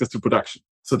now take this to production.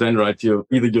 So then, right, you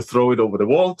throw it over the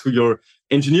wall to your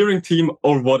engineering team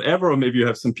or whatever, or maybe you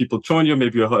have some people join you,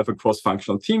 maybe you have a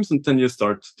cross-functional teams, and then you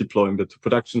start deploying that to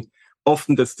production.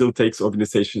 Often that still takes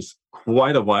organizations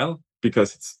quite a while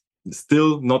because it's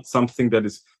still not something that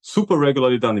is super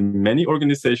regularly done in many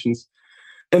organizations.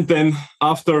 And then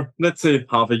after, let's say,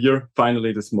 half a year,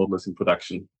 finally this model is in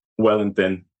production. Well, and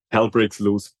then hell breaks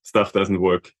loose, stuff doesn't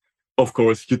work. Of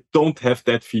course, you don't have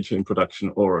that feature in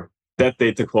production, or that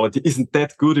data quality isn't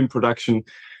that good in production,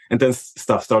 and then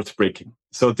stuff starts breaking.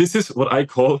 So this is what I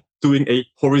call doing a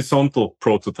horizontal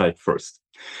prototype first.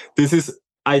 This is,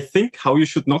 I think, how you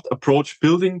should not approach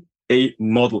building a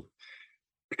model,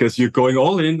 because you're going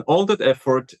all in, all that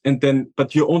effort,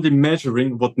 but you're only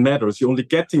measuring what matters. You're only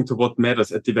getting to what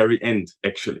matters at the very end,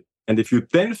 actually. And if you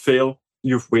then fail,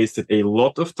 you've wasted a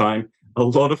lot of time, a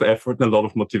lot of effort, and a lot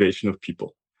of motivation of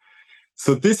people.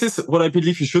 So this is what I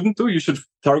believe you shouldn't do. You should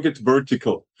target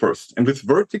vertical first. And with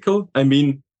vertical, I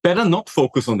mean, better not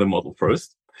focus on the model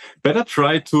first. Better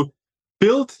try to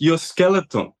build your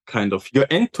skeleton, kind of your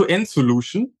end-to-end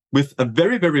solution with a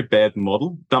very, very bad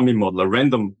model, dummy model, a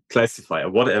random classifier,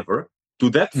 whatever. Do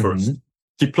that first.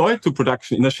 Deploy it to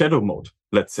production in a shadow mode,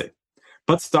 let's say.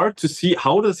 But start to see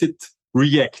how does it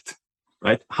react,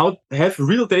 right? How have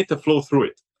real data flow through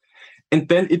it. And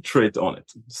then iterate on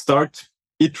it. Start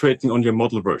iterating on your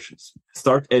model versions.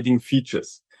 Start adding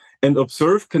features and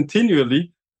observe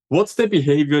continually what's the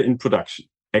behavior in production,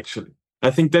 actually.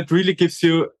 I think that really gives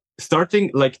you,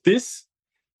 starting like this,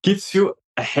 gives you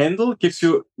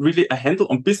really a handle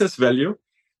on business value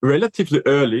relatively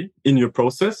early in your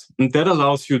process. And that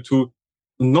allows you to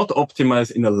not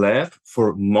optimize in a lab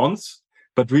for months,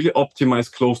 but really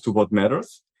optimize close to what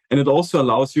matters. And it also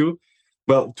allows you,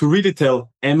 well, to really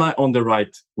tell, am I on the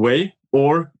right way?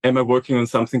 Or am I working on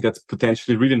something that's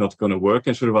potentially really not going to work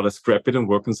and should I rather scrap it and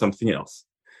work on something else?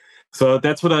 So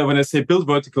that's what when I say build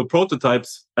vertical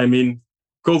prototypes, I mean,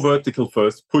 go vertical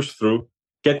first, push through,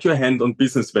 get your hand on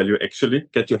business value, actually,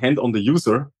 get your hand on the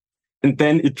user, and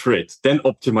then iterate, then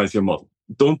optimize your model.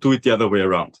 Don't do it the other way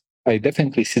around. I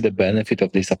definitely see the benefit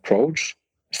of this approach.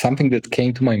 Something that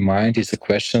came to my mind is the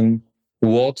question,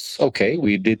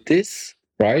 we did this,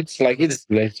 right? Like it's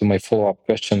related to my follow-up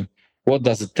question. What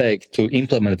does it take to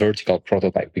implement vertical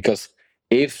prototype? Because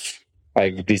because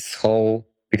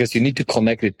you need to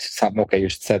connect it to you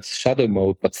said shadow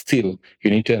mode, but still you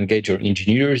need to engage your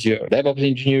engineers, your DevOps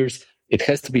engineers. It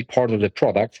has to be part of the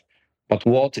product. But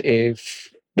what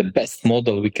if the best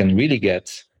model we can really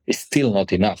get is still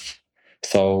not enough?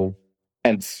 So,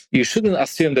 and you shouldn't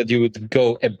assume that you would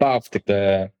go above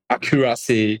the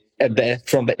accuracy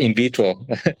from the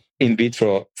in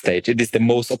vitro stage. It is the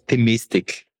most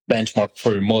optimistic benchmark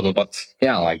for your model, but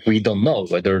we don't know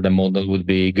whether the model would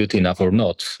be good enough or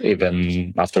not,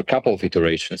 even after a couple of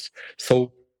iterations.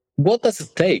 So what does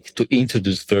it take to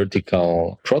introduce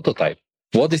vertical prototype?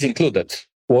 What is included?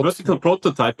 Vertical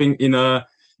prototyping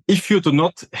if you do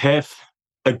not have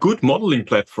a good modeling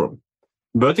platform,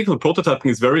 vertical prototyping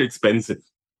is very expensive,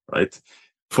 right?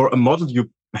 For a model you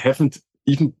haven't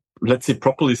even, let's say,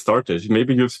 properly started.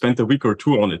 Maybe you've spent a week or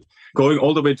two on it. Going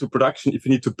all the way to production, if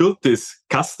you need to build this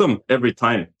custom every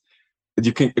time,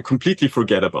 you can completely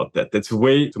forget about that. That's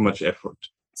way too much effort.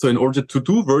 So in order to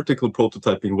do vertical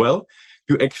prototyping well,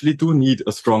 you actually do need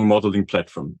a strong modeling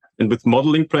platform. And with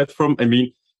modeling platform, I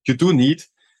mean, you do need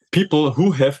people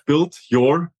who have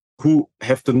who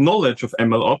have the knowledge of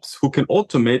MLOps, who can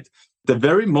automate the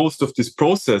very most of this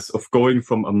process of going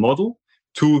from a model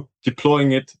to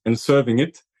deploying it and serving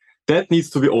it. That needs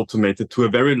to be automated to a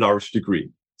very large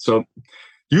degree. So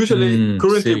usually,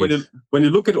 currently, when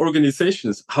you look at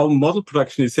organizations, how model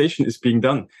productionization is being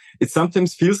done, it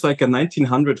sometimes feels like a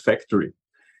 1900 factory.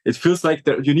 It feels like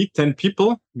you need 10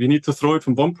 people. You need to throw it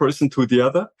from one person to the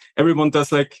other. Everyone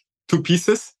does like 2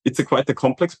 pieces. It's quite a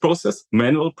complex process,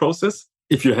 manual process.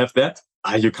 If you have that,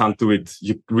 you can't do it.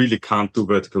 You really can't do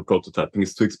vertical prototyping.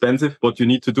 It's too expensive. What you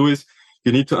need to do is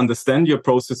you need to understand your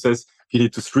processes. You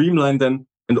need to streamline them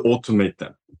and automate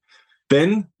them.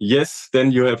 Then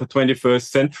you have a 21st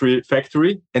century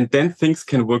factory, and then things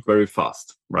can work very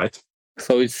fast, right?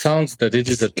 So it sounds that it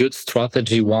is a good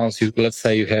strategy once let's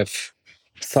say you have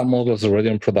some models already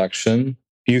in production.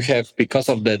 Because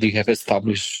of that, you have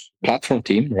established platform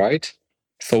team, right?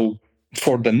 So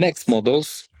for the next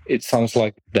models, it sounds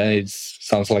like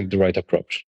the right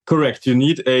approach. Correct. You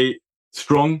need a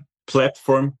strong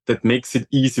platform that makes it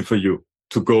easy for you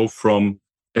to go from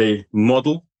a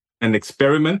model, an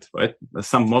experiment, right?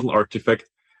 Some model artifact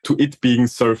to it being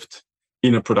served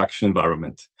in a production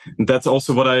environment. And that's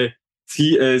also what I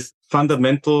see as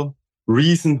fundamental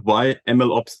reason why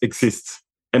MLOps exists.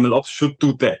 MLOps should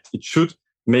do that. It should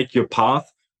make your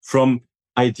path from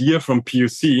idea, from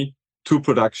POC to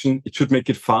production. It should make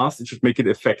it fast. It should make it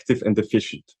effective and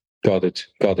efficient. Got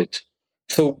it.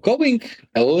 So going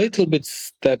a little bit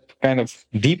step kind of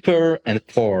deeper and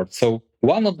forward. So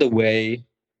one of the way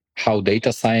how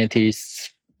data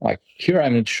scientists, like here,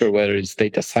 I'm not sure whether it's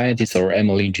data scientist or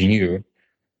ML engineer,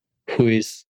 who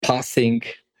is passing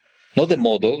not a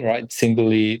model, right,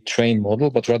 singly trained model,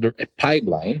 but rather a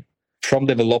pipeline from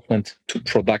development to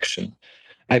production.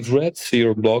 I've read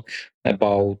your blog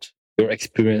about your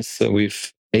experience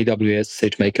with AWS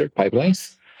SageMaker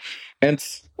pipelines. And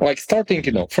like starting,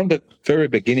 from the very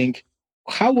beginning,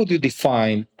 how would you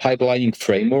define pipelining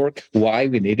framework, why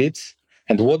we need it,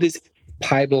 and what is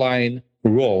pipeline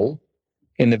role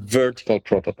in a vertical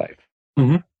prototype?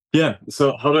 Mm-hmm. Yeah.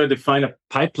 So how do I define a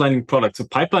pipelining product? So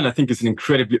pipeline, I think, is an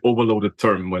incredibly overloaded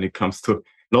term when it comes to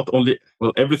not only,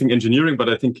 everything engineering, but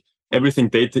I think everything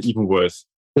data even worse.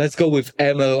 Let's go with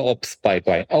MLOps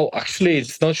pipeline. Oh, actually,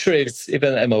 it's not sure if it's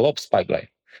even MLOps pipeline.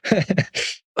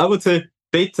 I would say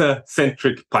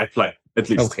data-centric pipeline, at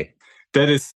least. Okay. That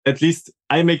is, at least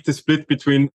I make the split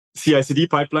between CI/CD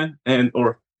pipeline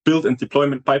or build and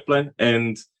deployment pipeline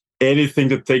and anything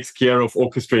that takes care of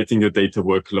orchestrating your data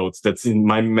workloads. That's in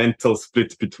my mental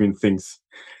split between things.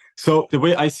 So the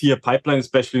way I see a pipeline,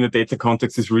 especially in a data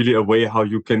context, is really a way how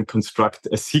you can construct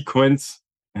a sequence.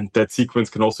 And that sequence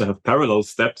can also have parallel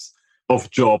steps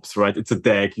of jobs, right? It's a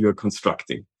DAG you're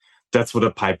constructing. That's what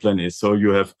a pipeline is. So you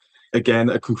have, again,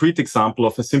 a concrete example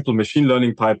of a simple machine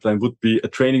learning pipeline would be a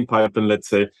training pipeline. Let's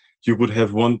say you would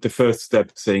have the first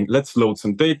step saying, let's load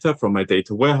some data from my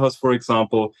data warehouse, for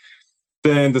example.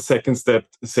 Then the second step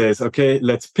says, okay,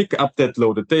 let's pick up that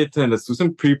loaded data and let's do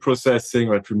some pre-processing,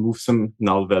 right? Remove some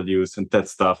null values and that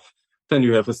stuff. Then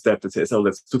you have a step that says,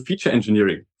 let's do feature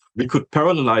engineering. We could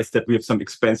parallelize that. We have some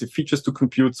expensive features to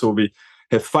compute. So we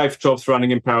have 5 jobs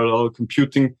running in parallel,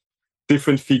 computing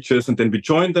different features, and then we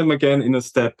join them again in a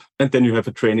step. And then you have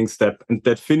a training step. And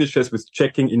that finishes with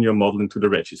checking in your model into the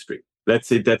registry. Let's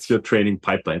say that's your training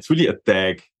pipeline. It's really a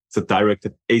DAG. It's a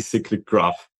directed acyclic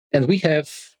graph. And we have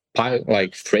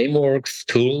like frameworks,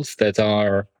 tools that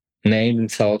are named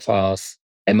themselves as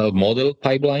ML model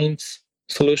pipelines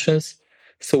solutions.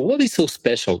 So what is so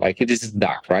special? Like it is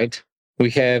DAG, right? We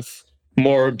have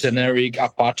more generic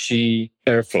Apache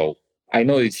Airflow. I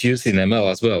know it's used in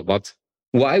ML as well, but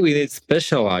why we need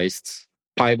specialized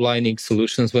pipelining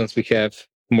solutions once we have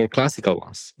more classical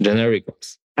ones, generic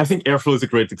ones? I think Airflow is a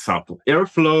great example.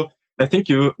 Airflow, I think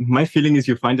my feeling is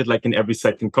you find it like in every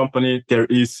second company, there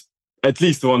is at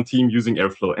least one team using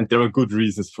Airflow, and there are good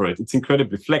reasons for it. It's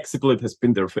incredibly flexible. It has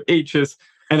been there for ages.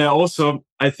 And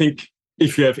I think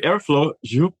if you have Airflow,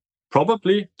 you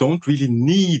probably don't really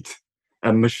need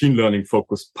a machine learning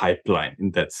focused pipeline in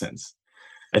that sense,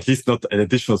 at least not an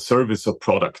additional service or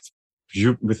product.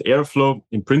 With Airflow,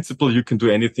 in principle, you can do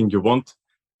anything you want,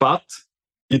 but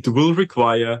it will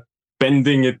require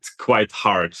bending it quite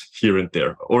hard here and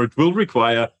there, or it will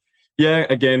require,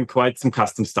 again, quite some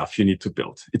custom stuff you need to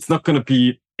build. It's not going to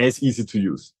be as easy to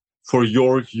use for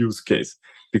your use case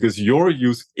because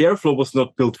Airflow was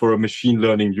not built for a machine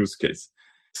learning use case.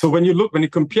 So when you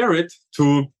compare it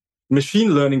to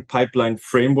machine learning pipeline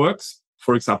frameworks,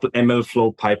 for example,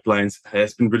 MLflow pipelines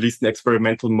has been released in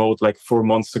experimental mode like 4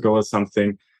 months ago or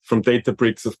something from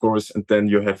Databricks, of course. And then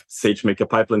you have SageMaker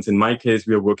pipelines. In my case,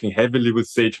 we are working heavily with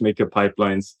SageMaker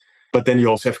pipelines. But then you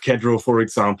also have Kedro, for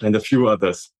example, and a few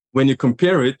others. When you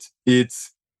compare it,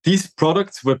 these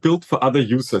products were built for other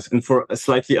users and for a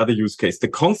slightly other use case. The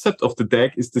concept of the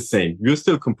DAG is the same. You're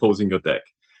still composing your DAG.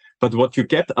 But what you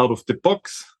get out of the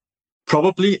box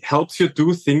probably helps you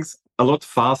do things a lot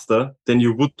faster than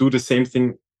you would do the same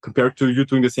thing compared to you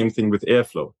doing the same thing with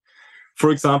Airflow. For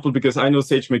example, because I know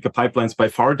SageMaker pipelines by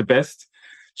far the best,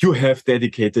 you have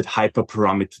dedicated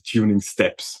hyperparameter tuning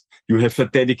steps. You have a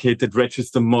dedicated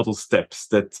register model steps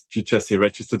that you just say,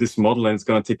 register this model and it's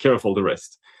going to take care of all the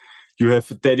rest. You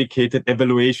have dedicated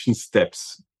evaluation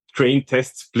steps. Train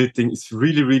test splitting is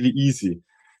really, really easy.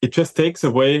 It just takes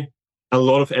away a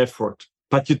lot of effort,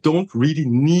 but you don't really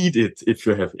need it if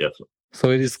you have Airflow. So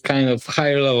it is kind of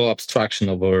higher level abstraction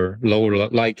over lower,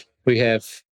 like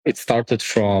it started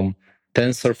from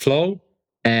TensorFlow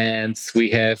and we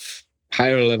have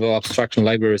higher level abstraction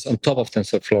libraries on top of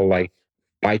TensorFlow, like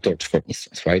PyTorch, for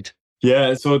instance, right?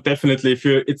 Yeah, so definitely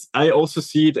I also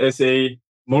see it as a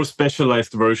more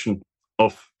specialized version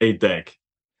of a DAG.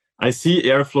 I see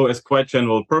Airflow as quite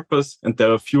general purpose, and there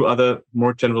are a few other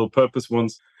more general purpose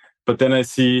ones. But then I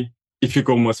see if you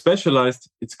go more specialized,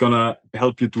 it's going to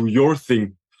help you do your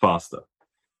thing faster.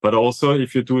 But also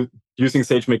if you do using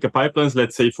SageMaker pipelines,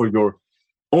 let's say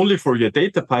only for your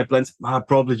data pipelines,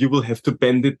 probably you will have to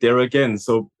bend it there again.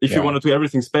 So if you want to do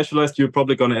everything specialized, you're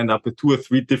probably going to end up with 2 or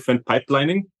 3 different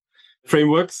pipelining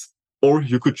frameworks, or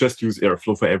you could just use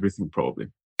Airflow for everything probably.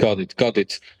 Got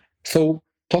it. So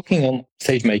talking on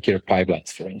SageMaker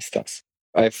pipelines, for instance,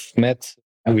 I've met,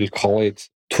 I will call it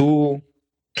 2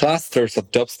 clusters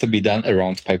of jobs to be done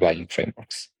around pipelining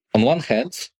frameworks. On one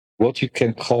hand, what you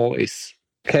can call is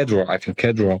Kedro. I think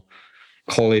Kedro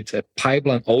call it a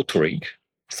pipeline authoring.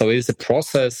 So it is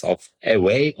a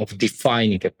way of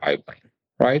defining a pipeline,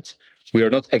 right? We are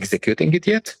not executing it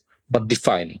yet, but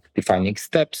defining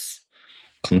steps,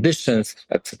 conditions,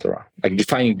 etc. Like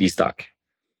defining this DAG.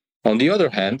 On the other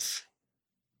hand,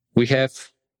 we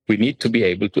need to be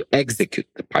able to execute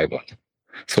the pipeline.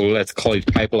 So let's call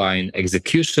it pipeline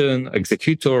executor,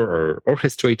 or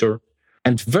orchestrator.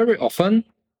 And very often,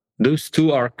 those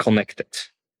 2 are connected.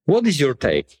 What is your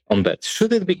take on that?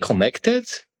 Should it be connected?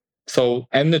 So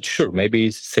I'm not sure. Maybe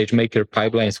SageMaker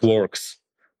pipelines works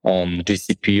on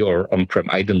GCP or on-prem.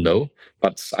 I don't know,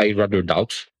 but I rather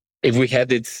doubt. If we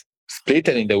had it split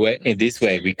in this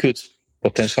way, we could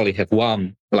potentially have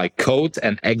one like code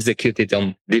and execute it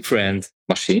on different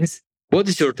machines. What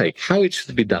is your take? How it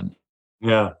should be done?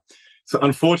 Yeah. So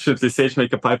unfortunately,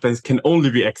 SageMaker pipelines can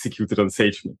only be executed on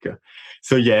SageMaker.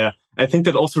 So yeah, I think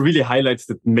that also really highlights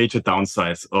the major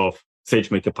downsides of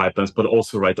SageMaker pipelines, but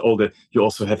also, right, you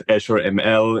also have Azure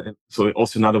ML. So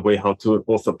also another way how to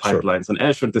author pipelines on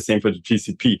Azure, and the same for the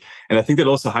GCP. And I think that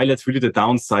also highlights really the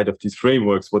downside of these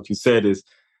frameworks. What you said is,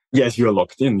 yes, you're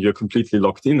locked in. You're completely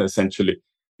locked in, essentially.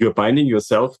 You're binding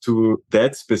yourself to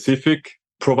that specific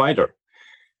provider.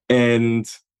 And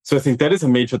so I think that is a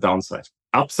major downside.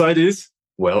 Upside is,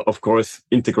 well, of course,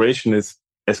 integration is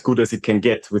as good as it can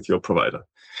get with your provider.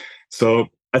 So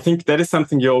I think that is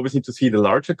something you always need to see the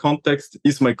larger context.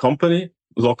 Is my company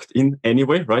locked in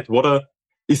anyway, right?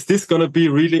 Is this going to be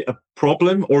really a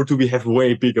problem, or do we have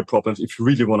way bigger problems if you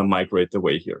really want to migrate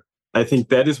away here? I think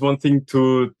that is one thing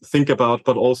to think about,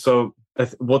 but also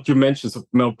what you mentioned, so,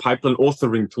 pipeline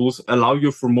authoring tools allow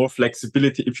you for more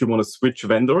flexibility if you want to switch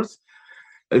vendors.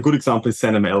 A good example is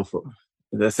ZenML.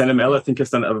 The ZenML, I think, has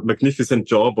done a magnificent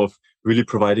job of really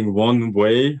providing one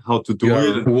way how to do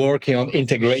it. Working on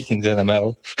integrating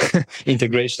ZenML,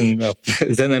 integration of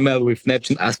ZenML with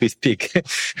Neptune as we speak.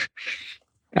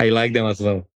 I like them as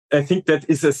well. I think that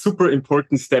is a super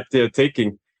important step they are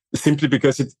taking, simply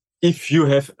because if you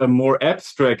have a more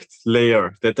abstract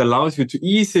layer that allows you to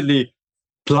easily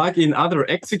plug in other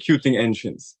executing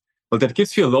engines, well, that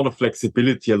gives you a lot of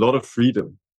flexibility, a lot of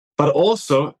freedom. But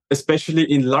also, especially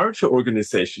in larger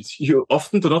organizations, you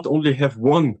often do not only have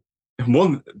one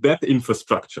that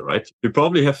infrastructure, right? You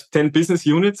probably have 10 business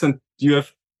units and you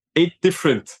have 8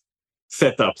 different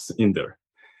setups in there.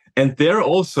 And there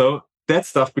also, that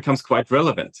stuff becomes quite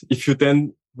relevant. If you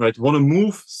then want to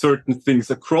move certain things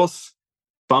across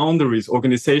boundaries,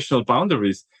 organizational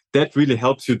boundaries, that really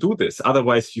helps you do this.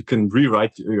 Otherwise, you can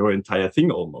rewrite your entire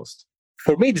thing almost.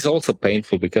 For me, it is also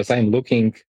painful because I'm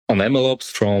looking on MLOps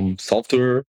from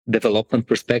software development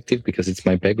perspective, because it's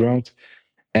my background.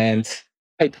 And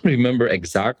I don't remember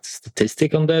exact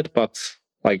statistic on that, but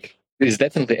it's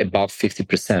definitely about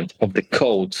 50% of the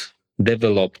code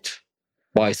developed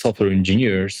by software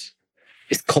engineers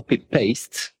is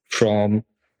copy-paste from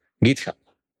GitHub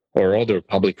or other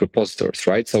public repositories,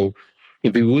 right? So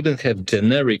if we wouldn't have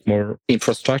generic, more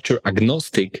infrastructure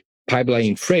agnostic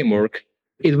pipelining framework,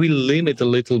 it will limit a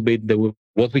little bit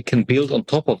what we can build on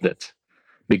top of that,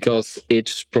 because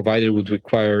each provider would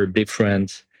require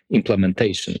different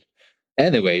implementation.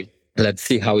 Anyway, let's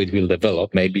see how it will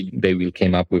develop. Maybe they will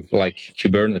come up with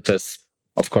Kubernetes,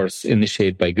 of course,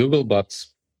 initiated by Google, but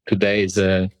today is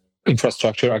a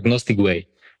infrastructure agnostic way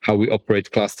how we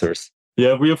operate clusters.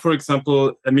 Yeah, we are, for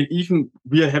example,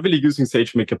 we are heavily using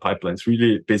SageMaker pipelines,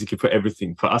 really basically for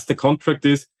everything. For us, the contract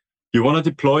is you want to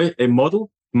deploy a model,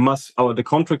 the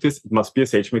contract is it must be a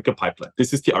SageMaker pipeline.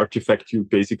 This is the artifact you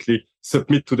basically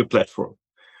submit to the platform.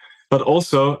 But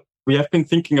also, we have been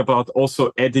thinking about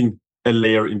also adding a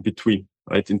layer in between,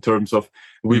 right? In terms of,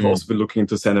 we've also been looking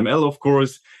into ZenML, of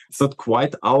course. It's not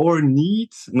quite our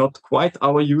need, not quite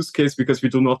our use case, because we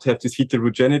do not have this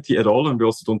heterogeneity at all, and we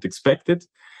also don't expect it.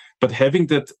 But having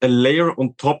that a layer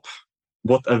on top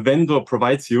what a vendor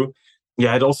provides you,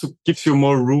 it also gives you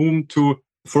more room to,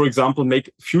 for example,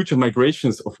 make future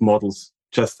migrations of models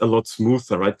just a lot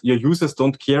smoother, right? Your users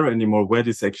don't care anymore where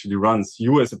this actually runs.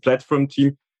 You as a platform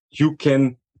team, you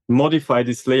can modify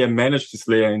this layer, manage this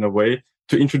layer in a way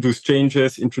to introduce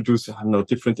changes, introduce,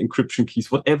 different encryption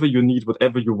keys, whatever you need,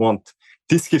 whatever you want.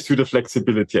 This gives you the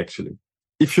flexibility, actually.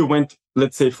 If you went,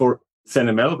 let's say, for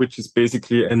TMNL, which is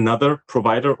basically another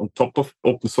provider on top of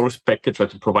open source package,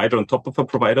 right? A provider on top of a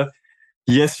provider.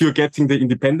 Yes, you're getting the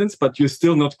independence, but you're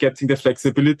still not getting the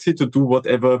flexibility to do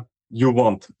whatever you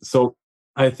want. So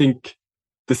I think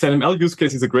the TMNL use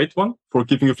case is a great one for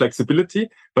giving you flexibility.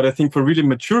 But I think for really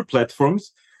mature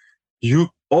platforms, you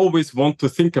always want to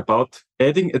think about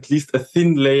adding at least a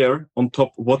thin layer on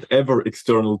top of whatever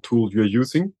external tool you're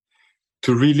using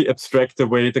to really abstract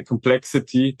away the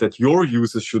complexity that your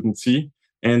users shouldn't see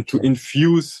and to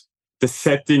infuse the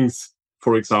settings,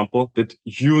 for example, that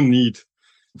you need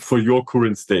for your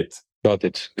current state. Got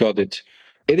it.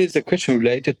 It is a question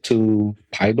related to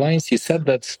pipelines. You said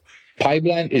that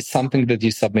pipeline is something that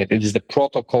you submit. It is the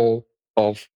protocol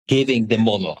of giving the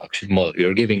model.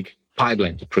 You're giving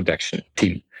pipeline to production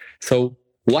team. So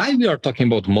why we are talking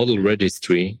about model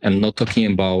registry and not talking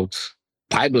about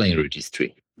pipeline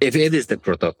registry? If it is the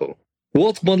protocol,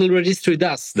 what model registry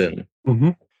does then?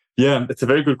 Mm-hmm. Yeah, it's a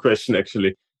very good question,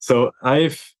 actually. So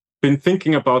I've been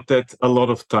thinking about that a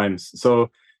lot of times. So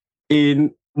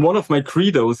in one of my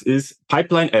credos is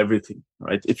pipeline everything,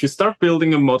 right? If you start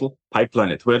building a model, pipeline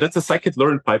it. Whether that's a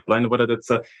scikit-learn pipeline, whether that's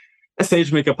a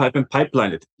SageMaker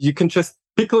pipeline it. You can just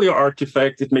pickle your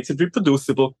artifact. It makes it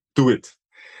reproducible. Do it.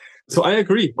 So I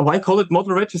agree. Why call it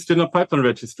model registry, not pipeline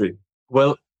registry?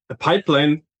 Well, a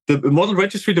pipeline, the model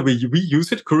registry, the way we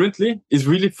use it currently is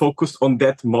really focused on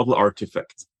that model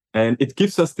artifact. And it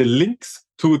gives us the links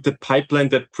to the pipeline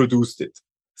that produced it.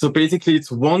 So basically,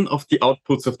 it's one of the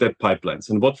outputs of that pipelines.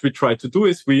 And what we try to do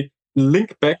is we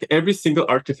link back every single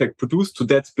artifact produced to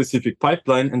that specific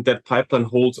pipeline. And that pipeline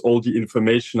holds all the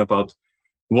information about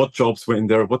what jobs were in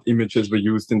there, what images were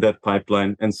used in that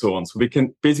pipeline, and so on. So we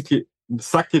can basically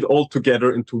suck it all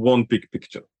together into one big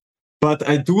picture. But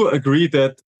I do agree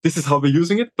that this is how we're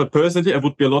using it. But personally, I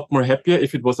would be a lot more happier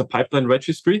if it was a pipeline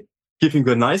registry, giving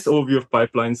you a nice overview of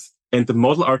pipelines and the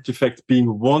model artifact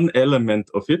being one element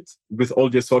of it with all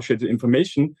the associated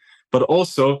information, but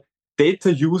also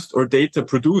data used or data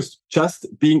produced just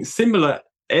being similar,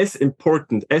 as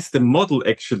important as the model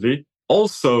actually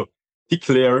also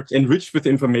declared, enriched with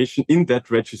information in that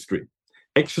registry.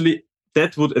 Actually,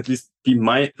 that would at least be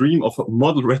my dream of a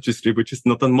model registry, which is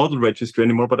not a model registry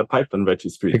anymore, but a pipeline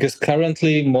registry. Because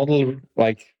currently model,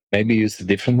 maybe use a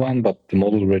different one, but the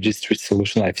model registry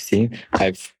solution I've seen,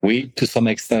 we to some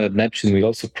extent at Neptune, we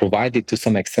also provide it to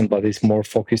some extent, but it's more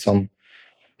focused on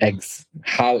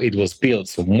how it was built.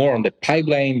 So more on the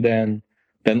pipeline than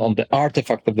on the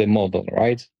artifact of the model,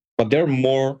 right? But they're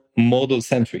more model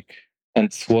centric.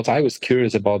 And what I was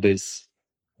curious about is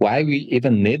why we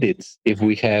even need it if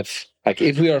we have,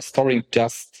 if we are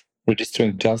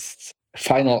registering just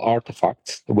final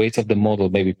artifacts, the weight of the model,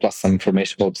 maybe plus some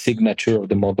information about signature of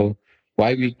the model,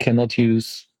 why we cannot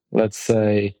use, let's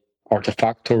say,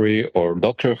 Artifactory or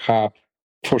Docker Hub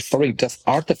for storing just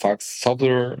artifacts.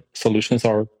 Software solutions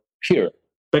are here.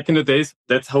 Back in the days,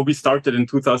 that's how we started in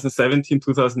 2017,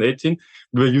 2018.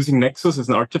 We were using Nexus as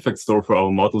an artifact store for our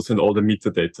models and all the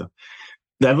metadata.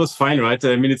 That was fine, right?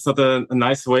 I mean, it's not a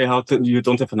nice way you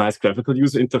don't have a nice graphical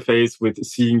user interface with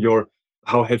seeing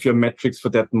how have your metrics for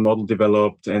that model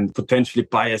developed and potentially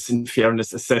bias and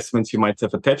fairness assessments you might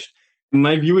have attached.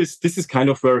 My view is this is kind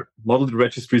of where model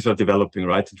registries are developing,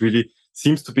 right? It really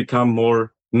seems to become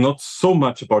more, not so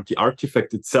much about the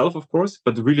artifact itself, of course,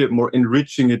 but really more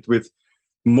enriching it with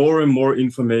more and more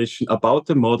information about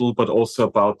the model, but also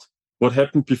about what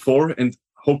happened before and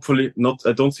hopefully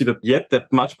I don't see that yet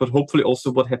that much, but hopefully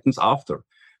also what happens after.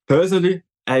 Personally,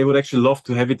 I would actually love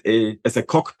to have it as a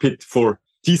cockpit for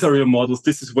these are your models.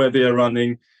 This is where they are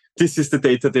running. This is the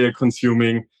data they are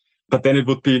consuming. But then it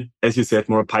would be, as you said,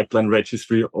 more a pipeline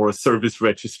registry or a service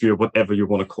registry or whatever you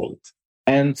want to call it.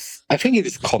 And I think it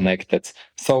is connected.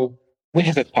 So we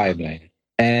have a pipeline.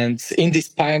 And in this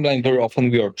pipeline, very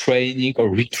often we are training or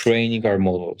retraining our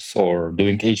models or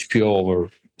doing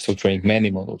HPO so training many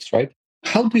models, right?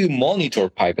 How do you monitor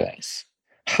pipelines?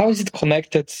 How is it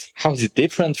connected? How is it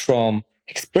different from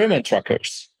experiment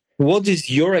trackers? What is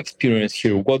your experience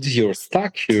here? What is your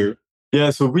stack here? Yeah,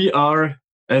 so we are,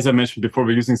 as I mentioned before,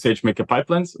 we're using SageMaker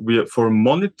pipelines. For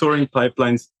monitoring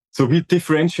pipelines. So we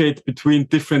differentiate between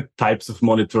different types of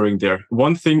monitoring there.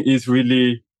 One thing is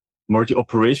really more the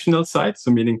operational side. So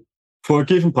meaning for a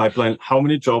given pipeline, how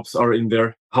many jobs are in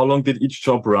there? How long did each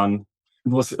job run?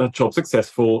 Was a job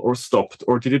successful or stopped,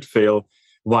 or did it fail?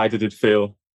 Why did it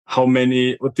fail? How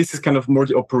many? Well, this is kind of more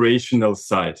the operational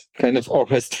side. Kind of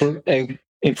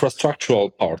infrastructural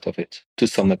part of it to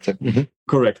some extent. Mm-hmm.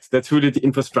 Correct. That's really the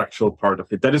infrastructural part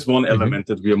of it. That is one element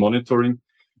that we are monitoring.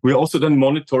 We're also then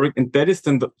monitoring, and that is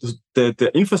then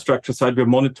the infrastructure side. We're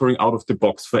monitoring out of the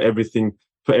box for everything,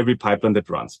 for every pipeline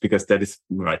that runs, because that is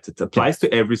right. It applies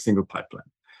to every single pipeline.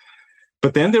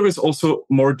 But then there is also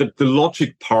more the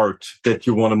logic part that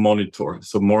you want to monitor.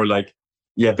 So more like,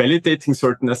 validating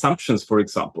certain assumptions, for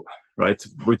example, right?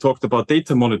 We talked about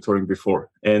data monitoring before,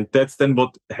 and that's then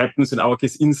what happens in our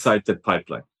case inside that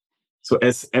pipeline. So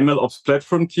as MLOps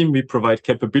platform team, we provide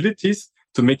capabilities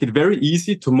to make it very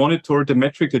easy to monitor the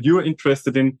metric that you are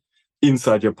interested in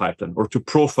inside your pipeline, or to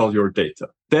profile your data.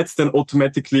 That's then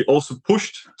automatically also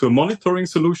pushed to a monitoring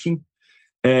solution,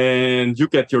 and you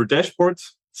get your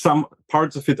dashboards, some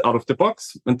parts of it out of the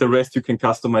box, and the rest you can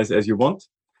customize as you want.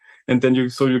 And then you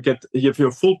have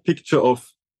your full picture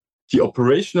of the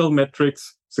operational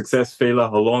metrics, success, failure,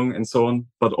 how long, and so on.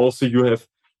 But also you have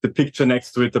the picture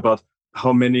next to it about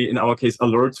how many, in our case,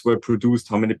 alerts were produced,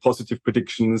 how many positive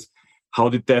predictions, how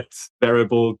did that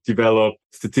variable develop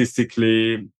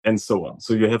statistically, and so on.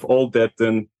 So you have all that,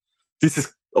 and this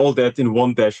is all that in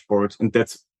one dashboard, and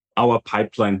that's our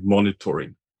pipeline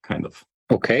monitoring, kind of.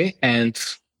 Okay. And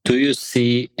do you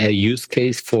see a use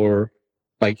case for,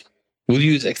 like, would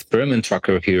you use experiment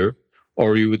tracker here,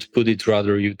 or you would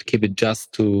you'd keep it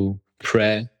just to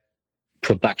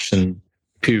pre-production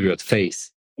period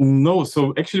phase? No.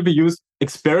 So actually we use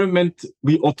experiment.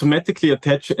 We automatically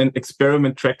attach an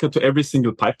experiment tracker to every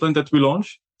single pipeline that we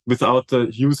launch without the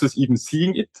users even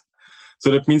seeing it.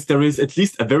 So that means there is at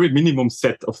least a very minimum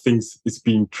set of things is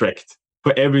being tracked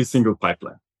for every single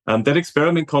pipeline. That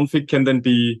experiment config can then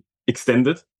be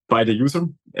extended by the user,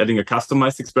 adding a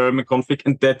customized experiment config,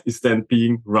 and that is then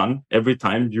being run every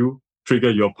time you trigger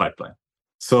your pipeline.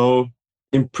 So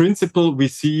in principle, we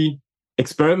see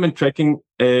experiment tracking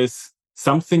as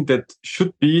something that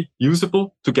should be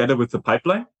usable together with the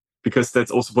pipeline, because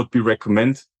that's also what we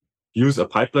recommend. Use a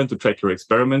pipeline to track your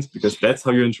experiments, because that's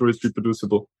how you ensure it's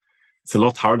reproducible. It's a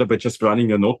lot harder by just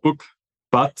running a notebook,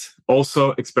 but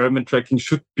also experiment tracking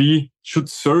should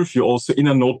serve you also in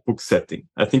a notebook setting.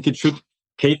 I think it should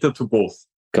cater to both.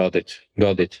 Got it.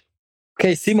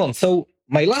 Okay, Simon. So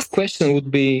my last question would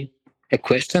be a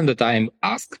question that I'm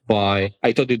asked by,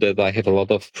 I told you that I have a lot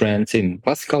of friends in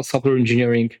classical software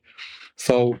engineering.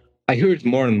 So I hear it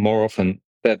more and more often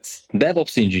that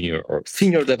DevOps engineer or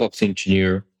senior DevOps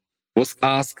engineer was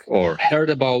asked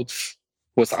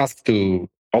to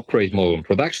operate model in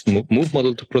production, move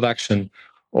model to production,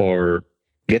 or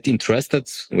get interested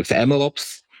with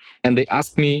MLOps. And they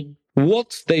asked me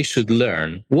what they should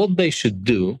learn, what they should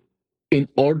do in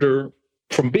order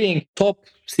from being top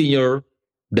senior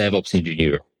DevOps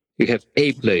engineer. You have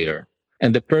A player,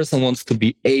 and the person wants to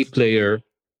be A player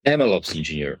MLOps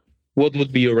engineer. What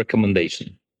would be your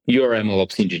recommendation? You're an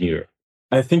MLOps engineer.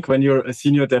 I think when you're a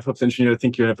senior DevOps engineer, I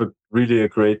think you have a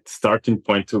great starting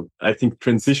point to, I think,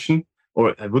 transition,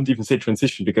 or I wouldn't even say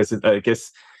transition, because I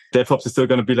guess DevOps is still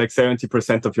going to be like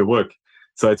 70% of your work.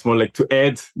 So it's more like to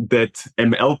add that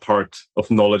ML part of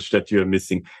knowledge that you're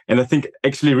missing. And I think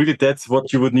actually really that's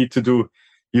what you would need to do.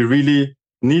 You really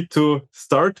need to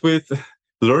start with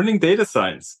learning data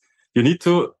science. You need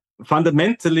to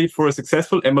fundamentally, for a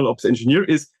successful MLOps engineer,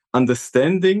 is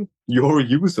understanding your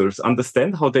users,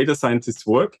 understand how data scientists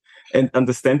work, and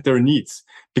understand their needs.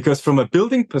 Because from a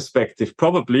building perspective,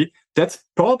 that's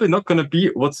probably not going to be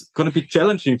what's going to be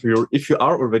challenging for you if you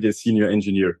are already a senior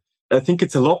engineer. I think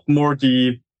it's a lot more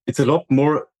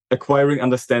acquiring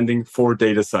understanding for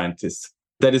data scientists.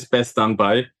 That is best done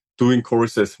by doing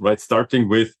courses, right? Starting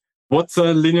with what's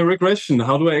a linear regression?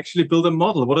 How do I actually build a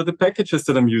model? What are the packages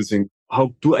that I'm using?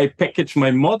 How do I package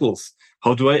my models?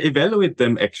 How do I evaluate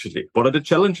them actually? What are the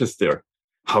challenges there?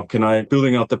 How can I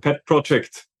building out the pet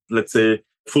project? Let's say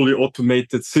fully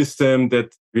automated system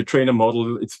that we train a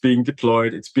model, it's being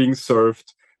deployed, it's being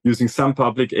served using some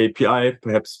public API,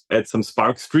 perhaps add some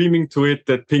Spark streaming to it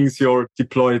that pings your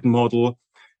deployed model,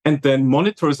 and then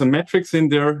monitor some metrics in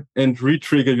there and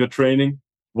re-trigger your training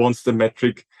once the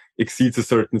metric exceeds a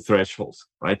certain threshold,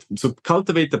 right? So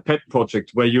cultivate the pet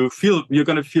project where you're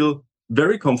going to feel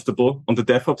very comfortable on the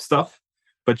DevOps stuff,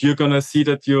 but you're going to see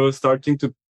that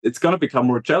it's going to become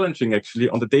more challenging actually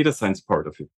on the data science part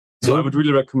of it. So I would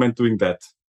really recommend doing that.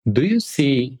 Do you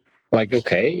see, like,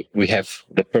 okay,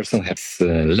 the person has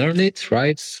learned it,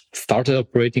 right? Started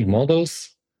operating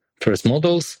first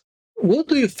models. What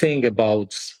do you think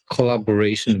about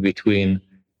collaboration between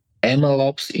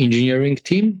MLOps engineering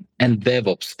team and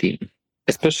DevOps team,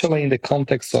 especially in the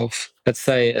context of, let's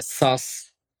say, a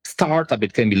SaaS startup.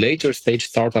 It can be later stage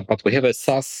startup, but we have a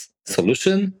SaaS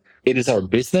solution. It is our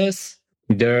business.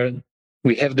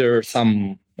 We have there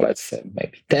some, let's say,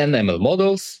 maybe 10 ML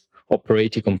models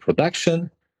operating on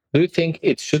production. Do you think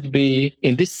it should be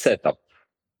in this setup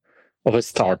of a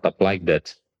startup like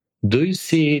that? Do you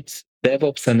see it,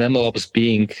 DevOps and MLOps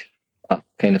being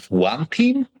kind of one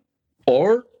team,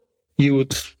 or you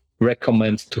would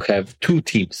recommend to have two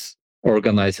teams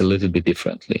organized a little bit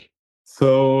differently?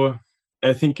 So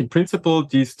I think in principle,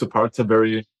 these two parts are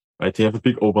very, right, they have a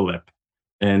big overlap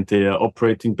and they are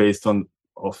operating based on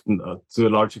often to a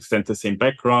large extent the same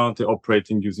background. They're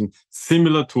operating using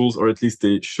similar tools, or at least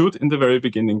they should in the very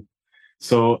beginning.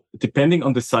 So depending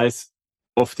on the size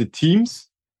of the teams,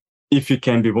 if you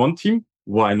can be one team,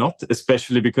 why not?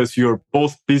 Especially because you're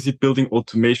both busy building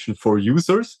automation for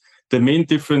users. The main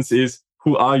difference is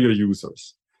who are your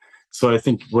users. So I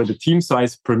think when the team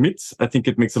size permits, I think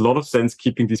it makes a lot of sense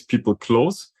keeping these people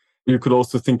close. You could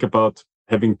also think about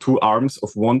having two arms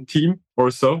of one team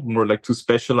or so, more like two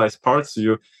specialized parts.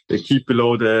 So they keep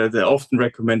below the often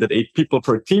recommended 8 people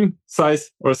per team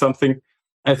size or something.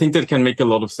 I think that can make a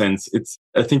lot of sense.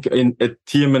 I think at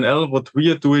TMNL, what we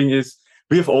are doing is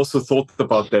we have also thought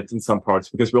about that in some parts,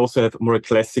 because we also have more a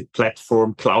classic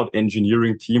platform cloud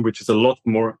engineering team, which is a lot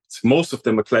more, most of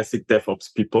them are classic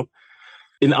DevOps people.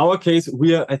 In our case,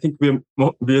 I think we are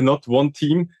not one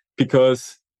team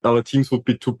because our teams would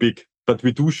be too big, but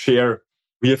we do share.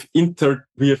 We have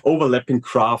overlapping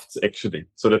crafts actually.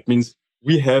 So that means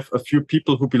we have a few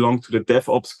people who belong to the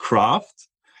DevOps craft,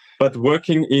 but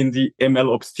working in the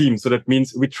MLOps team. So that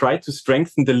means we try to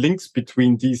strengthen the links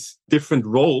between these different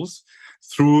roles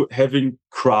through having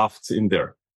crafts in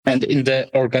there. And in the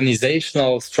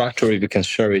organizational structure, if you can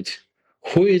share it,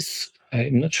 who is,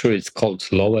 I'm not sure it's called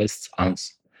lowest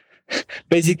answer.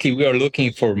 Basically, we are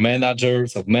looking for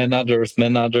managers, where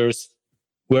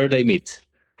they meet.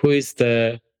 What is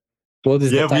the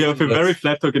Yeah, we have a very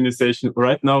flat organization.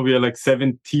 Right now, we are like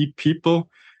 70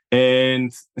 people,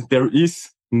 and there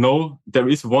is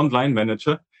one line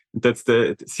manager. That's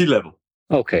the C-level.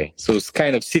 Okay, so it's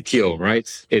kind of CTO,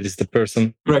 right? It is the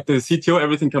person. Correct, the CTO,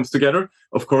 everything comes together.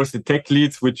 Of course, the tech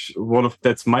leads,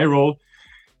 that's my role.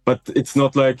 But it's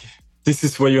not like this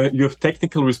is where you have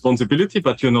technical responsibility,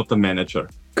 but you're not a manager.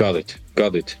 Got it.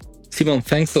 Simon,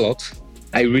 thanks a lot.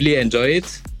 I really enjoy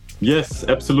it. Yes,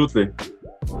 absolutely.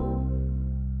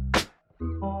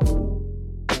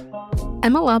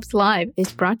 MLOps Live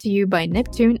is brought to you by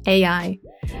Neptune.ai.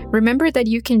 Remember that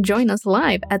you can join us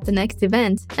live at the next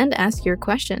event and ask your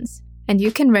questions. And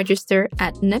you can register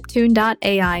at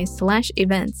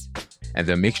neptune.ai/events. And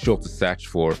then make sure to search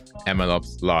for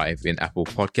MLOps Live in Apple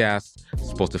Podcasts,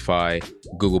 Spotify,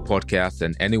 Google Podcasts,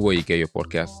 and anywhere you get your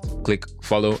podcasts. Click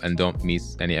follow and don't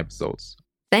miss any episodes.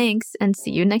 Thanks, and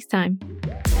see you next time.